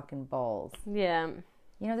tripping fucking balls. Yeah.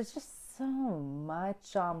 You know, there's just so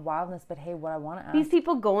much wildness. But hey, what I want to ask, these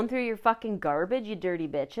people going through your fucking garbage, you dirty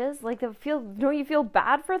bitches, like, don't you feel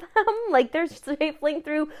bad for them? Like, they're sifting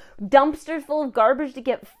through dumpsters full of garbage to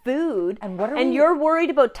get food, and you're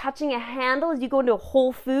worried about touching a handle as you go into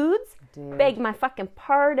Whole Foods? Dude. Beg my fucking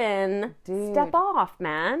pardon. Dude. Step off,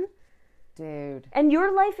 man. Dude. And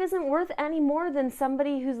your life isn't worth any more than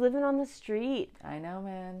somebody who's living on the street. I know,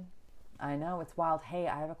 man. I know, it's wild. Hey,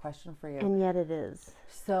 I have a question for you. And yet it is.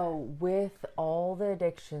 So with all the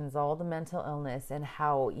addictions, all the mental illness, and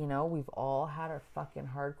how, you know, we've all had our fucking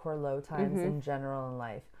hardcore low times in general in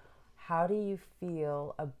life, how do you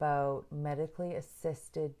feel about medically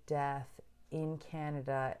assisted death in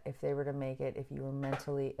Canada if they were to make it, if you were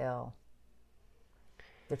mentally ill?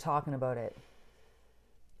 They're talking about it.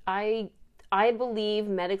 I believe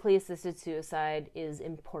medically assisted suicide is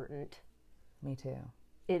important. Me too.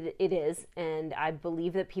 It is, and I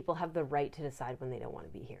believe that people have the right to decide when they don't want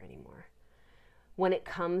to be here anymore. When it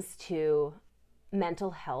comes to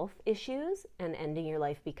mental health issues and ending your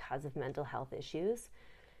life because of mental health issues,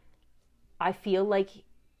 I feel like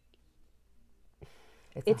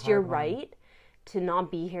it's your right to not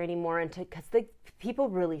be here anymore, and because the people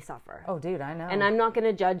really suffer. Oh, dude, I know. And I'm not going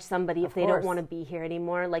to judge somebody if they don't want to be here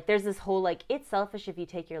anymore. Like, there's this whole, like, it's selfish if you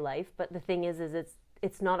take your life, but the thing is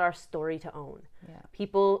it's not our story to own. Yeah.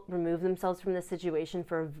 People remove themselves from the situation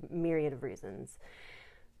for a myriad of reasons.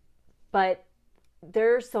 But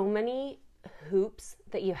there are so many hoops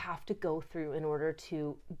that you have to go through in order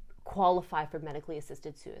to qualify for medically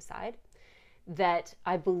assisted suicide, that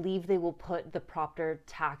I believe they will put the proper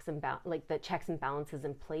the checks and balances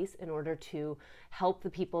in place in order to help the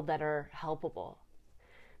people that are helpable.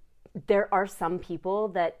 There are some people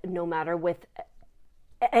that no matter with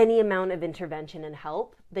any amount of intervention and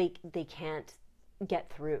help, they can't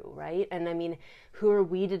get through, right? And I mean, who are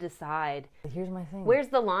we to decide? Here's my thing. Where's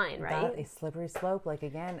the line, right? That a slippery slope. Like,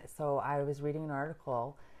 again, so I was reading an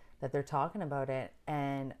article that they're talking about it,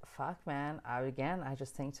 and fuck, man, I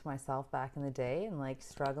just think to myself back in the day and like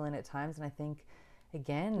struggling at times, and I think,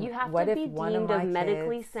 again, You have what to if be one deemed of of my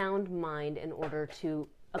medically kids, sound mind in order to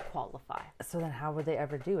qualify. so then how would they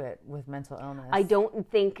ever do it with mental illness? I don't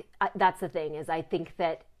think that's the thing. Is I think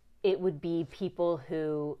that it would be people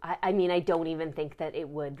who, I mean, I don't even think that it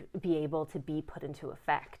would be able to be put into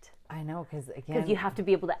effect. I know, because again, Because you have to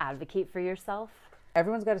be able to advocate for yourself.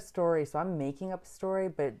 everyone's got a story, so I'm making up a story,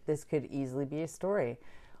 but this could easily be a story.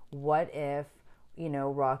 What if,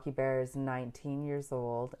 Rocky Bear is 19 years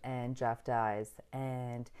old and Jeff dies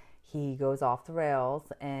and he goes off the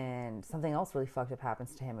rails and something else really fucked up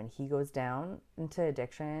happens to him and he goes down into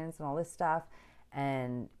addictions and all this stuff,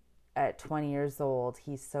 and at 20 years old,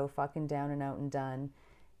 he's so fucking down and out and done,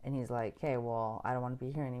 and he's like, "Okay, well, I don't want to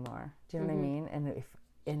be here anymore." Do you know what I mean?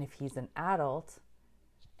 And if he's an adult,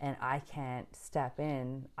 and I can't step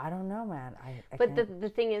in, I don't know, man. I But can't. the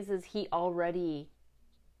thing is he already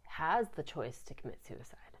has the choice to commit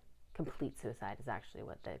suicide. Complete suicide is actually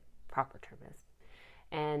what the proper term is.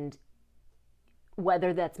 And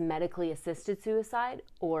whether that's medically assisted suicide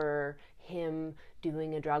or him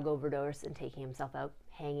doing a drug overdose and taking himself out,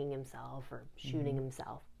 hanging himself or shooting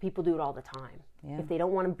himself. People do it all the time. Yeah. If they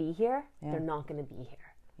don't want to be here, they're not going to be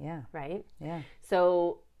here. Yeah. Right? Yeah.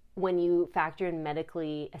 So when you factor in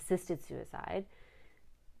medically assisted suicide,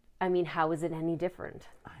 I mean, how is it any different?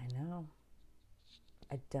 I know.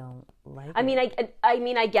 I don't like I it.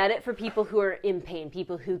 mean, I get it for people who are in pain,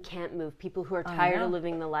 people who can't move, people who are tired of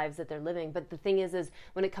living the lives that they're living. But the thing is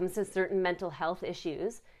when it comes to certain mental health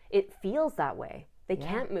issues, it feels that way. They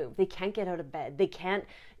can't move. They can't get out of bed. They can't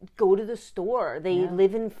go to the store. They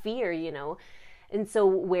live in fear, And so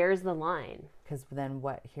where's the line? Because then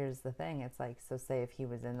here's the thing. It's like, so say if he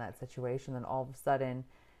was in that situation, then all of a sudden,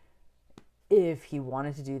 if he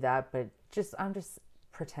wanted to do that, but I'm just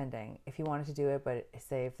pretending, if he wanted to do it, but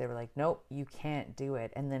say if they were like, nope, you can't do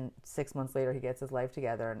it, and then 6 months later he gets his life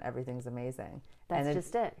together and everything's amazing. That's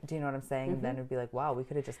just it. Do you know what I'm saying? And then it'd be like, wow, we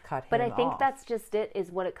could have just cut him off. But I think that's just it,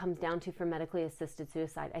 is what it comes down to for medically assisted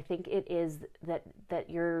suicide. I think it is that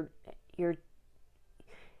your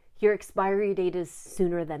expiry date is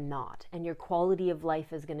sooner than not, and your quality of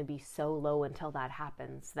life is going to be so low until that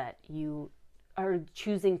happens that you are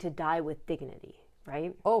choosing to die with dignity.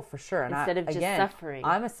 Right? Oh, for sure. And instead of just suffering.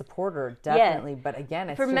 I'm a supporter, definitely. But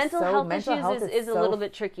again, it's for just mental health issues is a little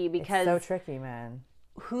bit tricky because it's so tricky, man.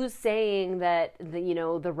 Who's saying that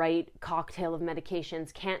the right cocktail of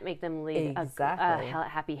medications can't make them lead a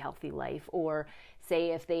happy, healthy life? Or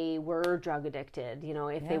say if they were drug addicted,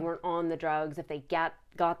 if they weren't on the drugs, if they got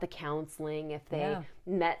the counseling, if they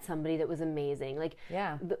met somebody that was amazing,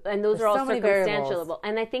 and those are all circumstantial.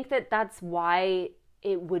 And I think that's why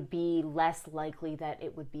it would be less likely that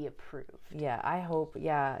it would be approved. Yeah, I hope.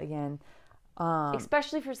 Yeah, again.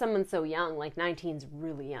 Especially for someone so young, like 19's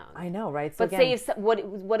really young. I know, right? So but again, say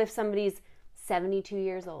what if somebody's 72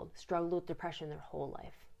 years old, struggled with depression their whole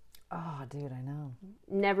life? Oh, dude, I know.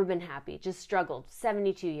 Never been happy, just struggled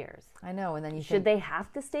 72 years. I know, and then should they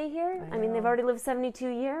have to stay here? I mean, they've already lived 72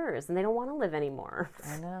 years, and they don't want to live anymore.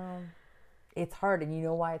 I know. It's hard, and you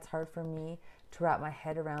know why it's hard for me to wrap my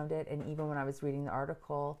head around it? And even when I was reading the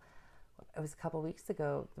article, it was a couple weeks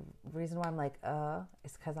ago, the reason why I'm like,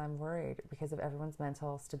 is because I'm worried because of everyone's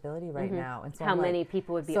mental stability right now. And so how many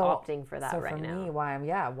people would be opting for that right now? So for me,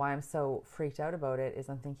 why I'm so freaked out about it is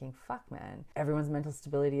I'm thinking, fuck, man, everyone's mental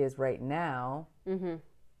stability is right now.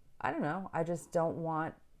 I don't know. I just don't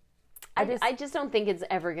want. I just don't think it's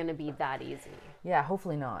ever going to be that easy. Yeah,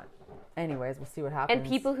 hopefully not. Anyways, we'll see what happens. And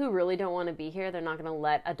people who really don't want to be here, they're not going to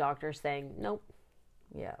let a doctor saying, nope.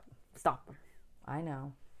 Yeah. Stop them. I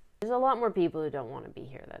know. There's a lot more people who don't want to be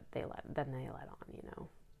here than they let on,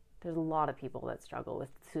 There's a lot of people that struggle with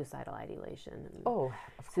suicidal ideation and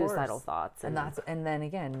suicidal thoughts. And then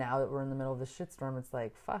again, now that we're in the middle of the shitstorm, it's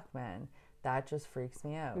like, fuck, man, that just freaks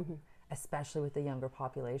me out. especially with the younger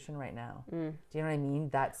population right now. Do you know what I mean?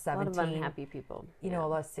 That A lot 17, of unhappy people. you know, a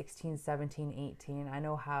lot of 16, 17, 18. I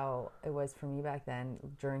know how it was for me back then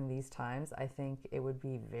during these times. I think it would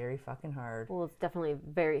be very fucking hard. Well, it's definitely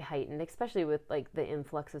very heightened, especially with like the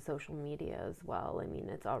influx of social media as well. I mean,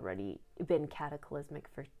 it's already been cataclysmic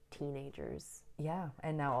for teenagers. Yeah,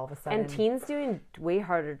 and now all of a sudden... And teens doing way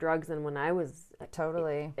harder drugs than when I was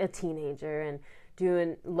Totally. a teenager, and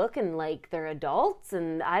looking like they're adults.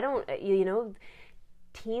 And I don't,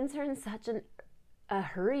 teens are in such a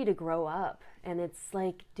hurry to grow up, and it's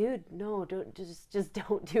like, dude, no, don't just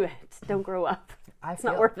don't do it. Don't grow up. It's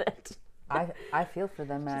not worth it. I feel for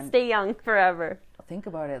them, man. Just stay young forever. Think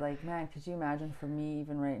about it, like, man, could you imagine for me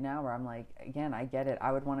even right now where I'm like, again, I get it.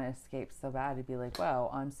 I would want to escape so bad. It'd be like, wow,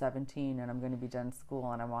 I'm 17 and I'm going to be done school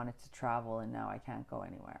and I wanted to travel and now I can't go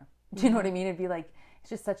anywhere. Do you know what I mean? It'd be like, it's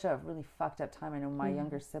just such a really fucked up time. I know my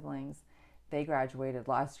younger siblings, they graduated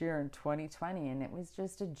last year in 2020 and it was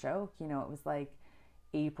just a joke. You know, it was like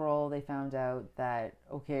April, they found out that,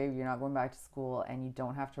 okay, you're not going back to school and you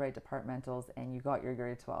don't have to write departmentals and you got your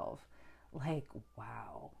grade 12. Like,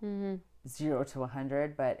 wow. 0 to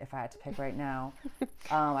 100. But if I had to pick right now,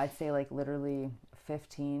 I'd say like literally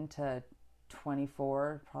 15 to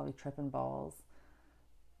 24, probably tripping balls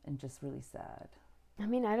and just really sad. I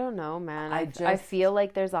mean, I don't know, man. I feel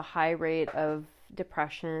like there's a high rate of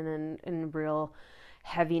depression and real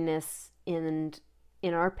heaviness in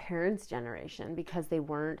our parents' generation because they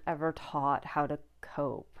weren't ever taught how to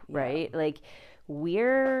cope, right? Yeah. Like,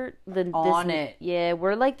 we're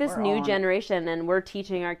we're like this new generation, and we're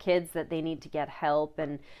teaching our kids that they need to get help,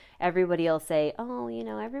 and everybody will say, oh,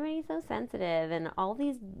 everybody's so sensitive, and all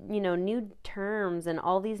these, new terms and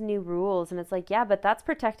all these new rules, and it's like, yeah, but that's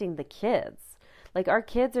protecting the kids. Like, our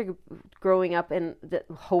kids are growing up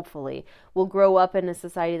hopefully will grow up in a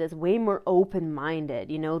society that's way more open-minded,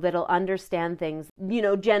 that'll understand things,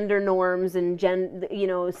 gender norms and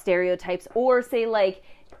stereotypes, or say like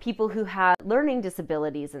people who have learning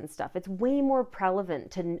disabilities and stuff. It's way more prevalent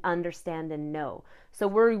to understand and know. So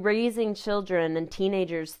we're raising children and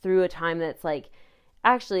teenagers through a time that's like,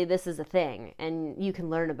 actually, this is a thing and you can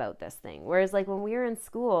learn about this thing. Whereas like when we were in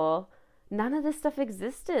school, none of this stuff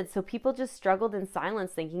existed. So people just struggled in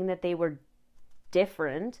silence thinking that they were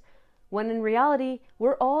different, when in reality,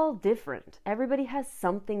 we're all different. Everybody has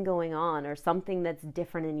something going on or something that's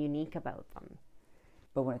different and unique about them.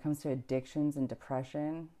 But when it comes to addictions and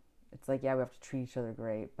depression, it's like, yeah, we have to treat each other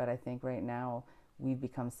great. But I think right now we've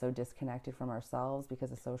become so disconnected from ourselves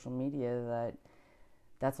because of social media that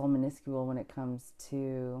that's all minuscule when it comes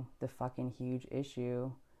to the fucking huge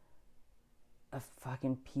issue of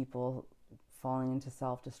fucking people falling into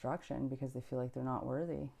self-destruction because they feel like they're not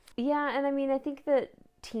worthy. Yeah, and I mean, I think that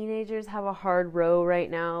teenagers have a hard row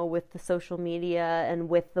right now with the social media and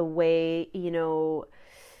with the way,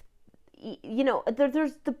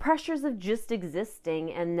 there's the pressures of just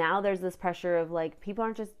existing, and now there's this pressure of like people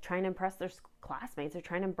aren't just trying to impress their classmates, they're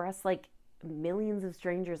trying to impress like millions of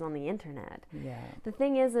strangers on the internet. Yeah. The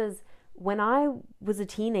thing is when I was a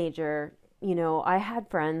teenager, I had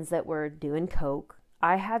friends that were doing coke.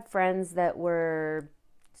 I had friends that were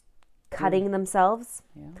cutting themselves.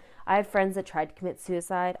 Yeah. I have friends that tried to commit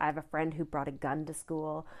suicide. I have a friend who brought a gun to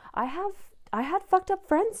school. I had fucked up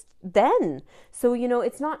friends then. So,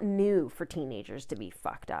 it's not new for teenagers to be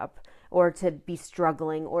fucked up or to be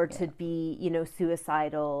struggling or to be,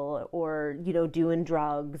 suicidal or, doing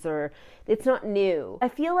drugs, or it's not new. I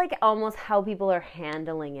feel like almost how people are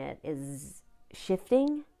handling it is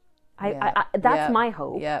shifting. That's my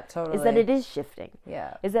hope. Yeah, totally. Is that it is shifting.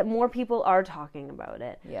 Yeah. Is that more people are talking about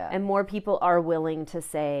it. Yeah. And more people are willing to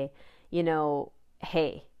say,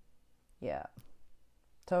 hey. Yeah.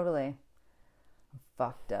 Totally. I'm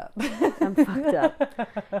fucked up. I'm fucked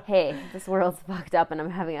up. Hey, this world's fucked up and I'm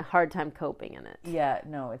having a hard time coping in it. Yeah,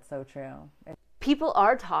 no, it's so true. People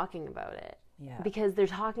are talking about it. Yeah. Because they're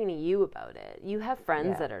talking to you about it. You have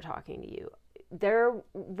friends that are talking to you. There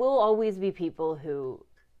will always be people who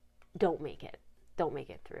don't make it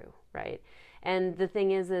through, right? And the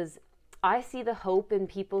thing is I see the hope in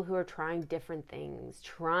people who are trying different things,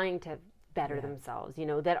 trying to better themselves,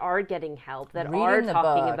 that are getting help, that reading are the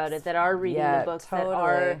talking books. about it, that are reading the books, totally.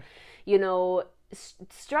 that are,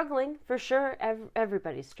 struggling for sure.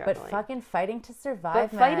 Everybody's struggling. But fucking fighting to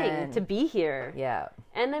survive, but fighting to be here. Yeah.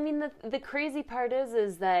 And I mean, the crazy part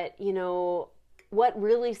is that, what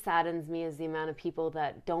really saddens me is the amount of people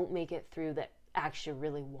that don't make it through that actually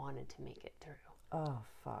really wanted to make it through. Oh,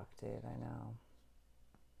 fuck, dude, I know.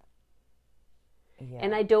 Yeah.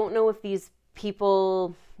 And I don't know if these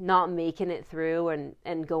people not making it through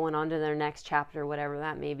and going on to their next chapter, whatever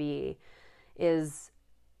that may be, is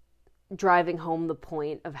driving home the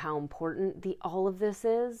point of how important all of this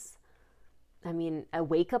is. I mean, a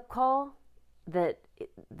wake-up call that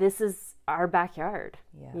this is our backyard.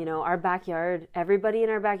 Yeah. You know, our backyard, everybody in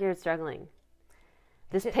our backyard is struggling.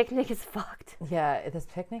 This picnic is fucked. Yeah, this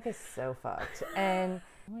picnic is so fucked. And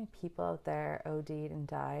how many people out there OD'd and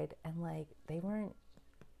died, and like they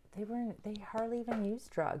hardly even use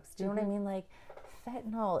drugs. Do you know what I mean? Like,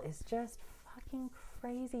 fentanyl is just fucking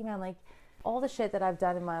crazy, man. Like, all the shit that I've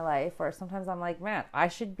done in my life, where sometimes I'm like, man, I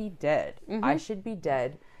should be dead. I should be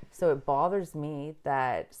dead. So it bothers me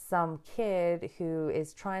that some kid who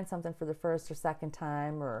is trying something for the first or second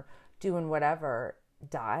time or doing whatever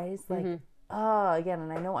dies. Like, again,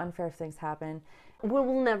 and I know unfair things happen.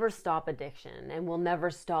 We'll never stop addiction, and we'll never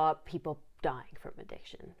stop people dying from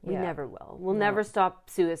addiction. We never will. We'll never stop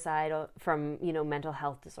suicide from, you know, mental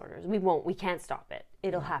health disorders. We won't. We can't stop it.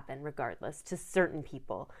 It'll happen regardless to certain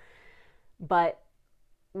people. But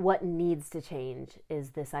what needs to change is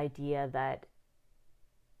this idea that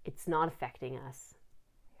it's not affecting us,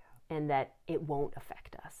 and that it won't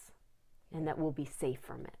affect us, and that we'll be safe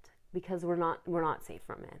from it, because we're not safe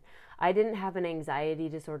from it. I didn't have an anxiety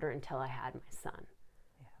disorder until I had my son.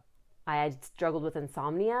 I had struggled with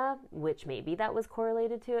insomnia, which maybe that was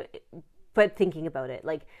correlated to it. But thinking about it,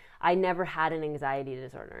 like, I never had an anxiety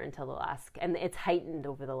disorder until and it's heightened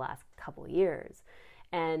over the last couple of years.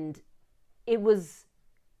 And it was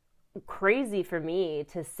crazy for me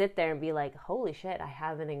to sit there and be like, holy shit, I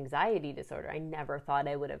have an anxiety disorder. I never thought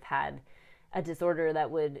I would have had a disorder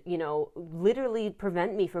that would, you know, literally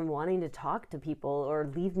prevent me from wanting to talk to people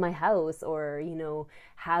or leave my house or, you know,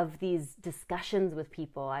 have these discussions with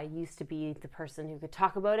people. I used to be the person who could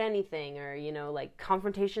talk about anything, or, you know, like,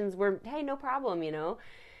 confrontations were, hey, no problem, you know.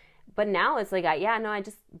 But now it's like, I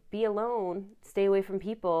just be alone, stay away from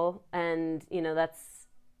people. And, you know, that's,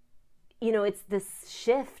 you know, it's this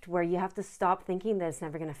shift where you have to stop thinking that it's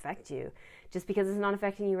never going to affect you. Just because it's not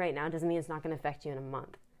affecting you right now doesn't mean it's not going to affect you in a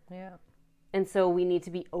month. Yeah. And so we need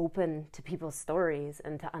to be open to people's stories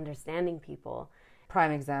and to understanding people.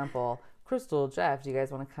 Prime example, Krystal, Jeff, do you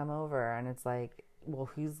guys want to come over? And it's like, well,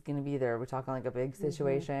 who's going to be there? We're talking like a big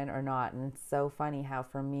situation or not? And it's so funny how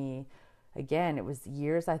for me, again, it was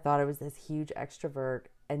years I thought I was this huge extrovert.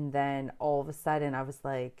 And then all of a sudden I was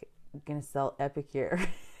like, I'm going to sell Epicure.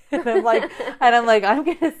 and I'm like, I'm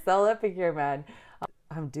going to sell Epicure, man.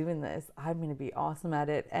 I'm doing this. I'm going to be awesome at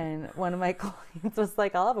it. And one of my clients was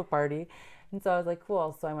like, I'll have a party. And so I was like,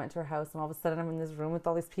 cool. So I went to her house, and all of a sudden I'm in this room with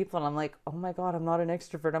all these people, and I'm like, oh my God, I'm not an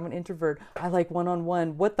extrovert. I'm an introvert. I like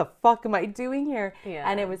one-on-one. What the fuck am I doing here?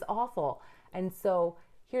 Yeah. And it was awful. And so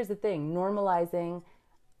here's the thing, normalizing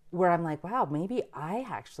where I'm like, wow, maybe I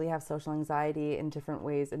actually have social anxiety in different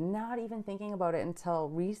ways, and not even thinking about it until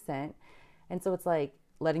recent. And so it's like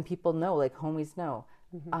letting people know, like homies know.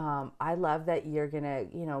 I love that you're gonna,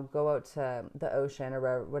 you know, go out to the ocean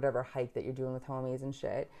or whatever hike that you're doing with homies and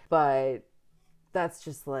shit. But that's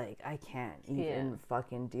just like, I can't even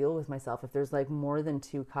fucking deal with myself. If there's like more than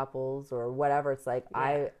 2 couples or whatever, it's like,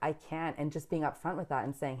 I can't. And just being upfront with that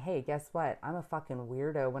and saying, hey, guess what? I'm a fucking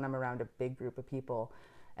weirdo when I'm around a big group of people,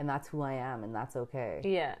 and that's who I am, and that's okay.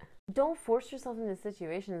 Yeah. Don't force yourself into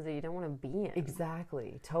situations that you don't want to be in.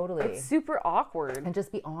 Exactly. Totally. It's super awkward. And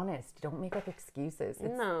just be honest. Don't make up excuses.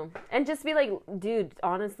 No. And just be like, dude,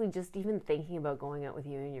 honestly, just even thinking about going out with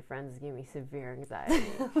you and your friends is giving me severe anxiety.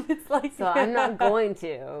 It's like, so I'm not going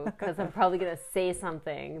to, because I'm probably going to say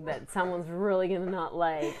something that someone's really going to not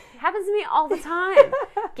like. Happens to me all the time.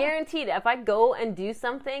 Guaranteed. If I go and do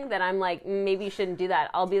something that I'm like, maybe you shouldn't do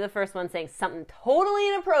that, I'll be the first one saying something totally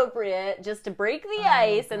inappropriate just to break the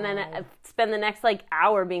ice, and then spend the next like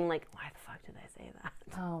hour being like, why the fuck did I say that?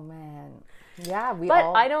 Oh man. Yeah,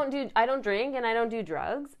 I don't drink and I don't do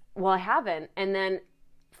drugs. Well, I haven't. And then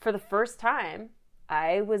for the first time,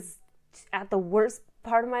 I was at the worst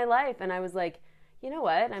part of my life, and I was like, you know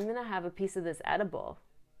what? I'm going to have a piece of this edible.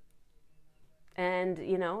 And,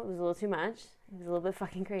 you know, it was a little too much. It was a little bit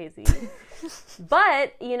fucking crazy.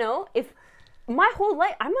 But, you know, if my whole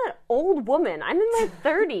life, I'm an old woman. I'm in my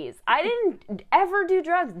 30s. I didn't ever do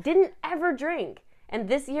drugs, didn't ever drink. And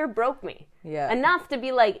this year broke me. Yeah. Enough to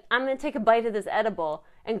be like, I'm going to take a bite of this edible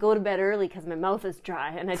and go to bed early because my mouth is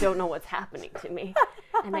dry and I don't know what's happening to me.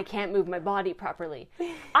 And I can't move my body properly.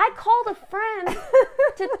 I called a friend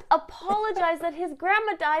to apologize that his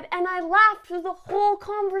grandma died, and I laughed through the whole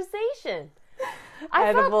conversation.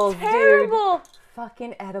 I felt terrible. Dude.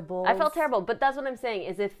 Fucking edibles. I felt terrible, but that's what I'm saying,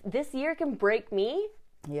 is if this year can break me,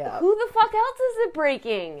 yeah, who the fuck else is it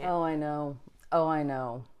breaking? Oh, I know.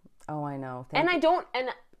 And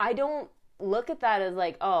I don't look at that as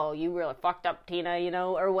like, oh, you really fucked up, Tina, you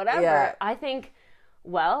know, or whatever. Yeah. I think,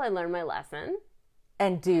 well, I learned my lesson.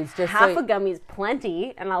 And dudes, just Half a gummy's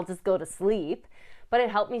plenty, and I'll just go to sleep. But it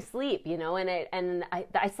helped me sleep, you know, and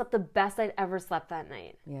I slept the best I'd ever slept that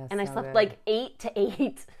night. Yeah, and I so slept good. like 8 to 8.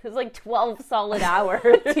 It was like 12 solid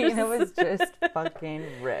hours. Tina was just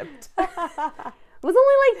fucking ripped. It was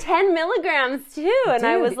only like 10 milligrams too, and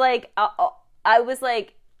I was like,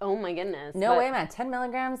 oh my goodness. No way, man. 10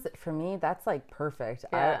 milligrams for me, that's like perfect.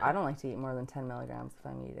 Yeah. I don't like to eat more than 10 milligrams if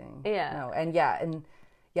I'm eating. Yeah. No, and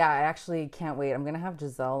I actually can't wait. I'm gonna have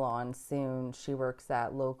Giselle on soon. She works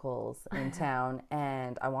at Locals in town,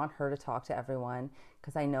 and I want her to talk to everyone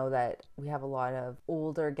because I know that we have a lot of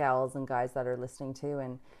older gals and guys that are listening too.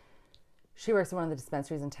 And she works at one of the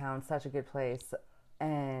dispensaries in town, such a good place.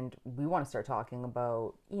 And we want to start talking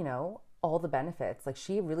about, you know, all the benefits. Like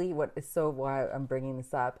she really, why I'm bringing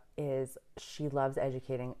this up is she loves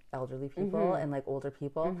educating elderly people and like older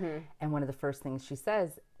people. And one of the first things she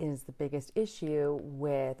says is the biggest issue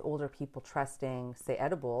with older people trusting, say,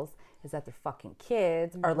 edibles is that their fucking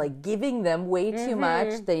kids are like giving them way too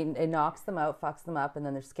much. It knocks them out, fucks them up, and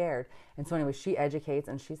then they're scared. And so anyway, she educates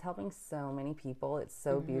and she's helping so many people. It's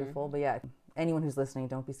so beautiful. But yeah, anyone who's listening,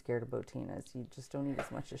 don't be scared about Tina's. You just don't eat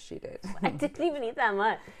as much as she did. I didn't even eat that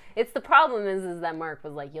much. It's the problem is that Mark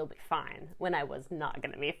was like, you'll be fine, when I was not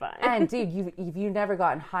going to be fine. And dude, you've never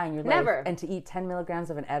gotten high in your life. Never. And to eat 10 milligrams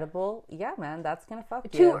of an edible, yeah, man, that's going to fuck you.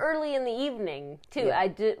 Too early in the evening, too. Yeah.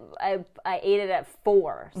 I ate it at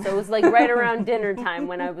 4. So it was like right around dinner time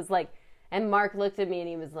when I was like, and Mark looked at me and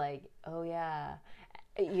he was like, oh yeah,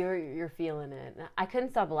 you're feeling it. And I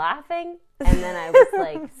couldn't stop laughing. And then I was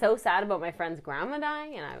like so sad about my friend's grandma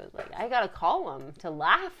dying. And I was like, I got to call him to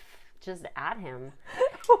laugh just at him.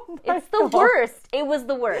 It's the worst. It was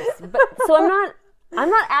the worst. But so I'm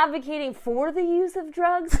not advocating for the use of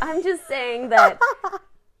drugs. I'm just saying that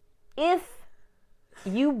if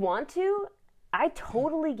you want to, I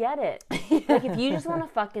totally get it. Like if you just want to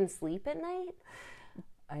fucking sleep at night,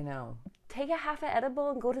 I know. take a half an edible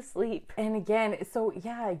and go to sleep. And again,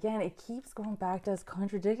 it keeps going back to us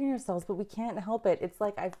contradicting ourselves, but we can't help it. It's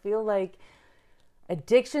like, I feel like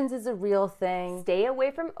addictions is a real thing. Stay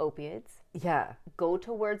away from opiates. Yeah, Go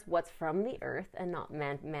towards what's from the earth and not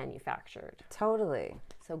manufactured. totally.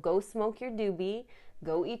 So go smoke your doobie.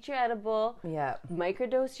 Go eat your edible. Yeah.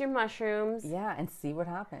 Microdose your mushrooms. Yeah, and see what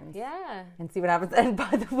happens. Yeah. And see what happens. And by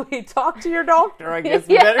the way, talk to your doctor, I guess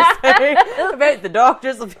we better say. I bet the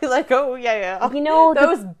doctors will be like, oh, yeah. You know,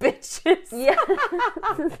 those bitches. Yeah.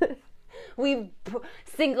 We've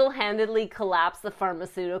single-handedly collapsed the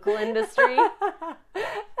pharmaceutical industry.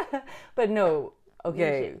 But no,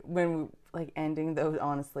 okay, when we, like, ending those,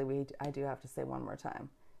 honestly, I do have to say one more time.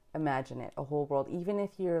 Imagine it, a whole world, even if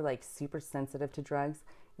you're like super sensitive to drugs,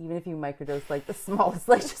 even if you microdose like the smallest,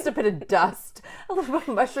 like just a bit of dust, a little bit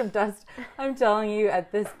of mushroom dust, I'm telling you,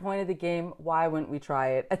 at this point of the game, why wouldn't we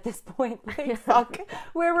try it? At this point, like, fuck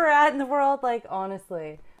where we're at in the world, like,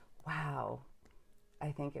 honestly, wow,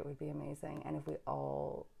 I think it would be amazing. And if we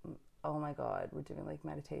all, oh my God, we're doing like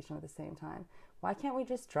meditation at the same time, why can't we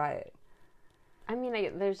just try it? I mean,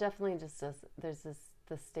 there's definitely just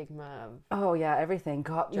the stigma of... Oh yeah, everything.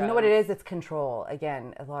 God, you know what it is? It's control.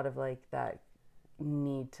 Again, a lot of like that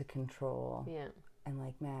need to control. Yeah. And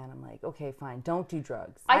like, man, I'm like, okay, fine, don't do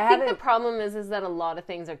drugs. I think the problem is that a lot of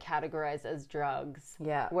things are categorized as drugs.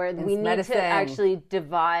 Yeah. Where we need medicine. to actually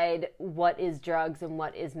divide what is drugs and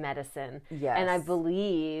what is medicine. Yes. And I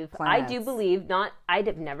believe, Plants. I do believe,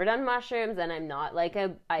 I've never done mushrooms and I'm not like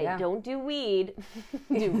I don't do weed.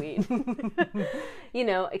 You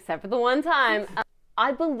know, except for the one time.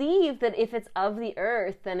 I believe that if it's of the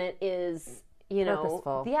earth, then it is... You know,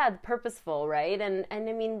 purposeful. Yeah, purposeful, right? And I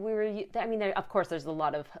mean, there, of course, there's a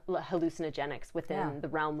lot of hallucinogenics within the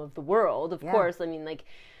realm of the world. Of course, I mean, like,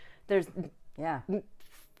 there's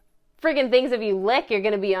friggin' things if you lick, you're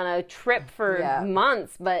going to be on a trip for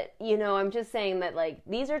months. But, you know, I'm just saying that, like,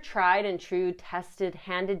 these are tried and true, tested,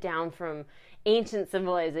 handed down from ancient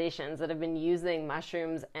civilizations that have been using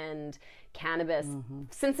mushrooms and cannabis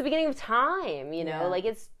since the beginning of time, you know? Like,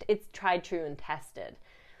 it's tried, true, and tested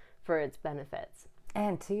for its benefits.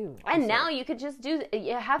 And now you could just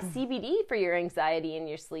have CBD for your anxiety and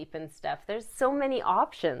your sleep and stuff. There's so many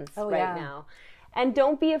options now. And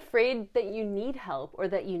don't be afraid that you need help or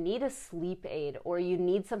that you need a sleep aid or you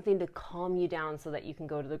need something to calm you down so that you can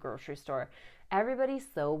go to the grocery store. Everybody's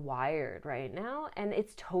so wired right now, and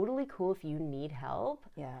it's totally cool if you need help.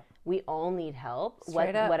 Yeah. We all need help,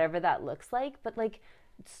 whatever that looks like. But, like,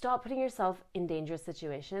 stop putting yourself in dangerous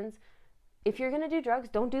situations. If you're going to do drugs,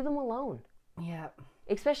 don't do them alone. Yeah.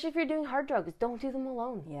 Especially if you're doing hard drugs, don't do them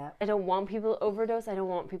alone. Yeah. I don't want people to overdose. I don't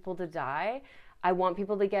want people to die. I want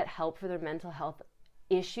people to get help for their mental health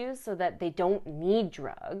issues so that they don't need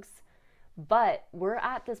drugs. But we're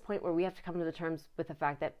at this point where we have to come to the terms with the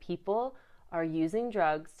fact that people are using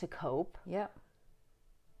drugs to cope. Yep.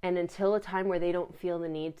 And until a time where they don't feel the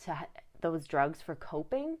need to those drugs for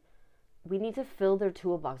coping, we need to fill their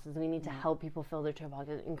toolboxes. We need to help people fill their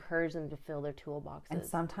toolboxes, encourage them to fill their toolboxes. And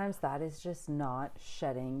sometimes that is just not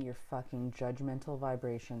shedding your fucking judgmental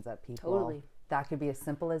vibrations at people. Totally. That could be as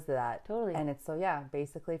simple as that. Totally. And it's so, yeah,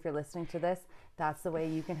 basically, if you're listening to this, that's the way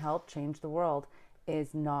you can help change the world,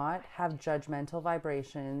 is not have judgmental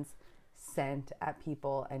vibrations sent at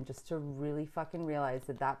people, and just to really fucking realize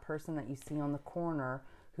that that person that you see on the corner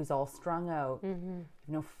who's all strung out, you have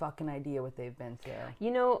no fucking idea what they've been through.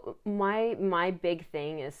 You know, my big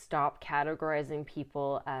thing is stop categorizing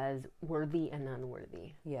people as worthy and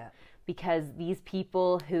unworthy. Yeah. Because these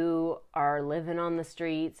people who are living on the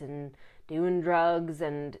streets and doing drugs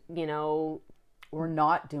and, you know, Or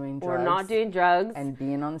not doing drugs and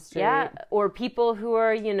being on the street. Yeah, or people who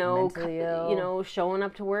are, you know, mentally ill. you know, showing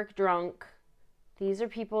up to work drunk. These are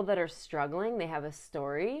people that are struggling. They have a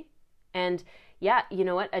story. And yeah, you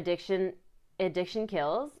know what? Addiction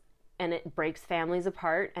kills, and it breaks families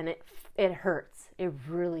apart, and it hurts. It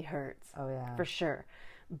really hurts. Oh yeah. For sure.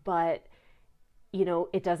 But you know,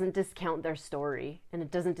 it doesn't discount their story, and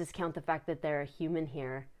it doesn't discount the fact that they're a human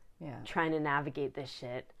here. Yeah. Trying to navigate this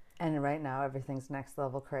shit. And right now everything's next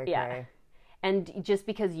level cray cray. Yeah. And just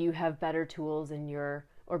because you have better tools in your,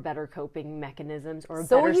 or better coping mechanisms, or a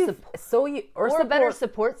better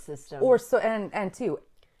support system, or so,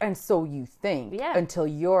 and so you think, Yeah. until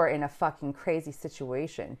you're in a fucking crazy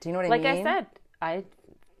situation. Do you know what I mean? like I said,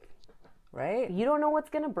 right? you don't know what's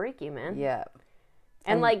gonna break you, man. Yeah.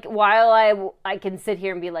 And like, while I can sit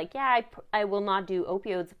here and be like, yeah, I will not do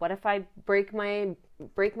opioids. What if I break my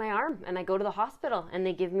arm and I go to the hospital and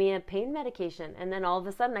they give me a pain medication, and then all of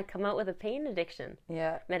a sudden I come out with a pain addiction?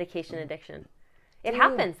 Yeah. Medication addiction. It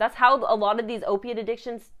happens. That's how a lot of these opiate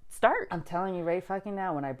addictions start. I'm telling you right fucking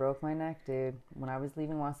now, when I broke my neck, dude, when I was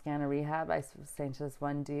leaving Wascana rehab, I was saying to this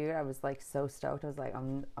one dude, I was like so stoked. I was like,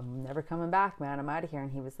 I'm never coming back, man. I'm out of here.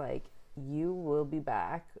 And he was like, you will be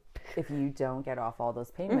back if you don't get off all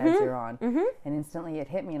those pain meds you're on. And instantly it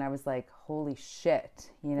hit me, and I was like, holy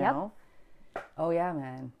shit, you know? Yep. Oh yeah,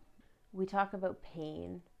 man. We talk about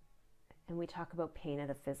pain, and we talk about pain at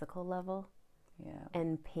a physical level. Yeah.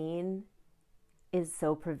 And pain is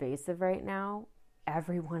so pervasive right now.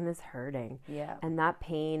 Everyone is hurting. Yeah. And that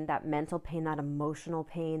pain, that mental pain, that emotional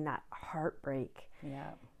pain, that heartbreak,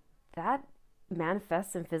 Yeah. that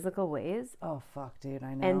manifests in physical ways. Oh fuck, dude,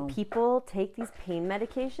 I know. And people take these pain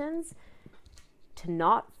medications to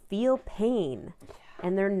not feel pain.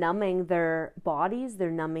 And they're numbing their bodies, they're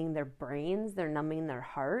numbing their brains, they're numbing their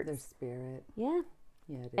hearts. Their spirit. Yeah.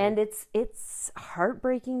 Yeah, dude. And it's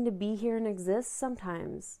heartbreaking to be here and exist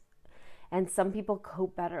sometimes. And some people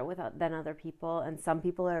cope better than other people. And some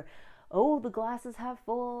people are, oh, the glass is half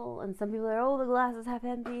full. And some people are, oh, the glass is half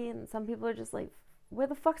empty. And some people are just like, where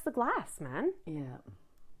the fuck's the glass, man? Yeah.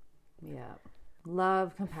 Yeah.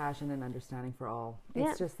 Love, compassion, and understanding for all.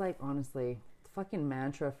 It's just like, honestly, the fucking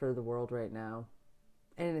mantra for the world right now.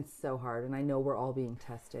 And it's so hard. And I know we're all being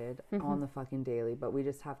tested on the fucking daily, but we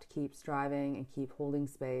just have to keep striving and keep holding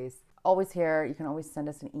space. Always here. You can always send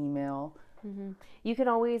us an email. You can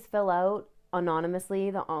always fill out anonymously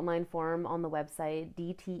the online form on the website,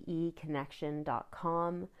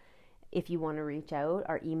 dteconnection.com. If you want to reach out,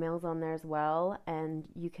 our email's on there as well. And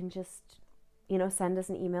you can just, you know, send us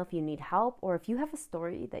an email if you need help, or if you have a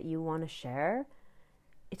story that you want to share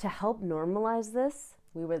to help normalize this.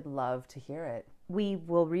 We would love to hear it. We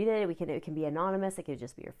will read it. It can be anonymous. It could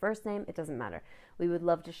just be your first name. It doesn't matter. We would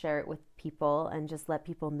love to share it with people and just let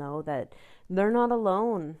people know that they're not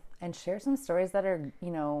alone. And share some stories that are,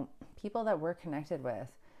 you know, people that we're connected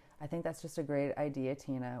with. I think that's just a great idea,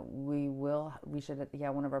 Tina. We should,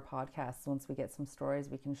 one of our podcasts, once we get some stories,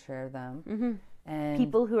 we can share them. And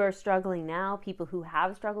people who are struggling now, people who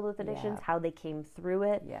have struggled with addictions, how they came through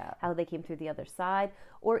it, how they came through the other side,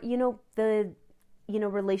 or, you know,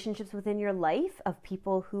 relationships within your life of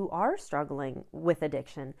people who are struggling with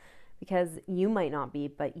addiction, because you might not be,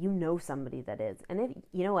 but you know somebody that is. And if,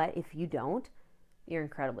 you know what, if you don't, you're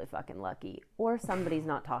incredibly fucking lucky, or somebody's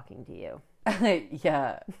not talking to you.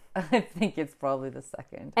 Yeah, I think it's probably the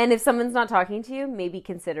second. And if someone's not talking to you, maybe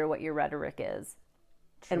consider what your rhetoric is.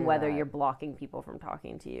 True and whether that. you're blocking people from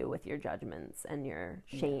talking to you with your judgments and your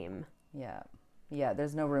shame. Yeah.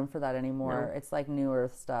 There's no room for that anymore. No. It's like New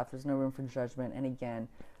Earth stuff. There's no room for judgment. And again,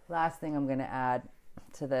 last thing I'm going to add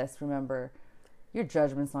to this, remember, your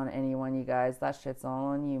judgment's on anyone, you guys. That shit's all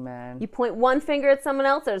on you, man. You point one finger at someone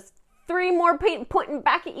else, there's 3 more pointing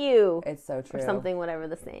back at you. It's so true. Or something, whatever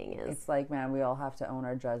the saying is. It's like, man, we all have to own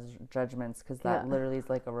our judgments because that literally is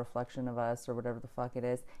like a reflection of us or whatever the fuck it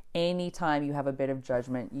is. Anytime you have a bit of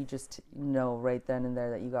judgment, you just know right then and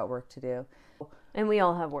there that you got work to do. And we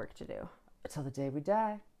all have work to do. Till the day we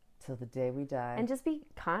die. Till the day we die. And just be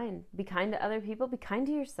kind. Be kind to other people. Be kind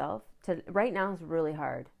to yourself. Right now is really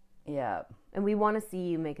hard. Yeah. And we want to see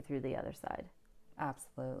you make it through the other side.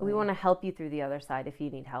 Absolutely. We want to help you through the other side if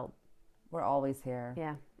you need help. We're always here.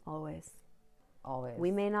 Yeah, always. Always.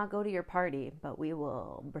 We may not go to your party, but we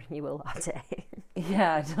will bring you a latte.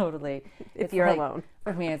 Yeah, totally. If you're like, alone.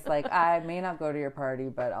 For me, it's like, I may not go to your party,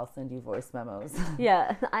 but I'll send you voice memos.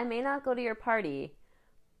 Yeah, I may not go to your party,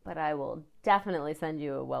 but I will definitely send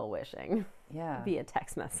you a well-wishing. Yeah. Via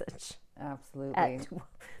text message. Absolutely. At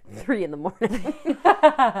 3 a.m.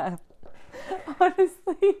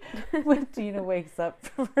 Honestly, when Tina wakes up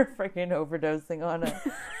from her freaking overdosing on a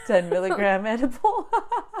 10 milligram edible,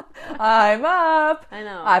 I'm up. I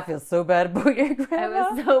know. I feel so bad about your grandma.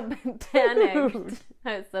 I was so panicked.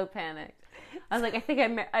 I was so panicked. I was like, I think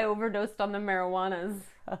I overdosed on the marijuanas.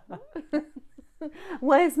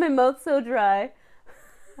 Why is my mouth so dry?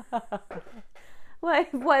 Why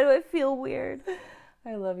do I feel weird?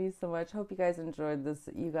 I love you so much. Hope you guys enjoyed this.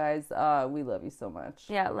 You guys, we love you so much.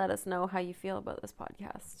 Yeah, let us know how you feel about this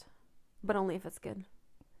podcast. But only if it's good.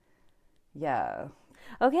 Yeah.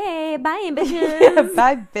 Okay, bye, bitches. Yeah,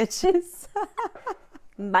 bye, bitches.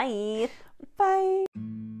 Bye. Bye.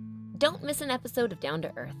 Don't miss an episode of Down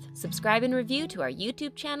to Earth. Subscribe and review to our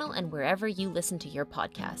YouTube channel and wherever you listen to your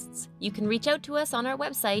podcasts. You can reach out to us on our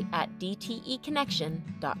website at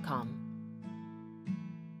dteconnection.com.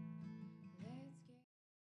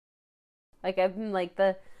 Like, I've been like,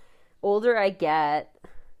 the older I get,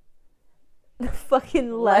 the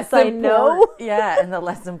fucking less I know. Yeah, and the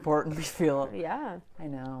less important we feel. Yeah. I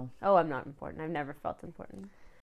know. Oh, I'm not important. I've never felt important.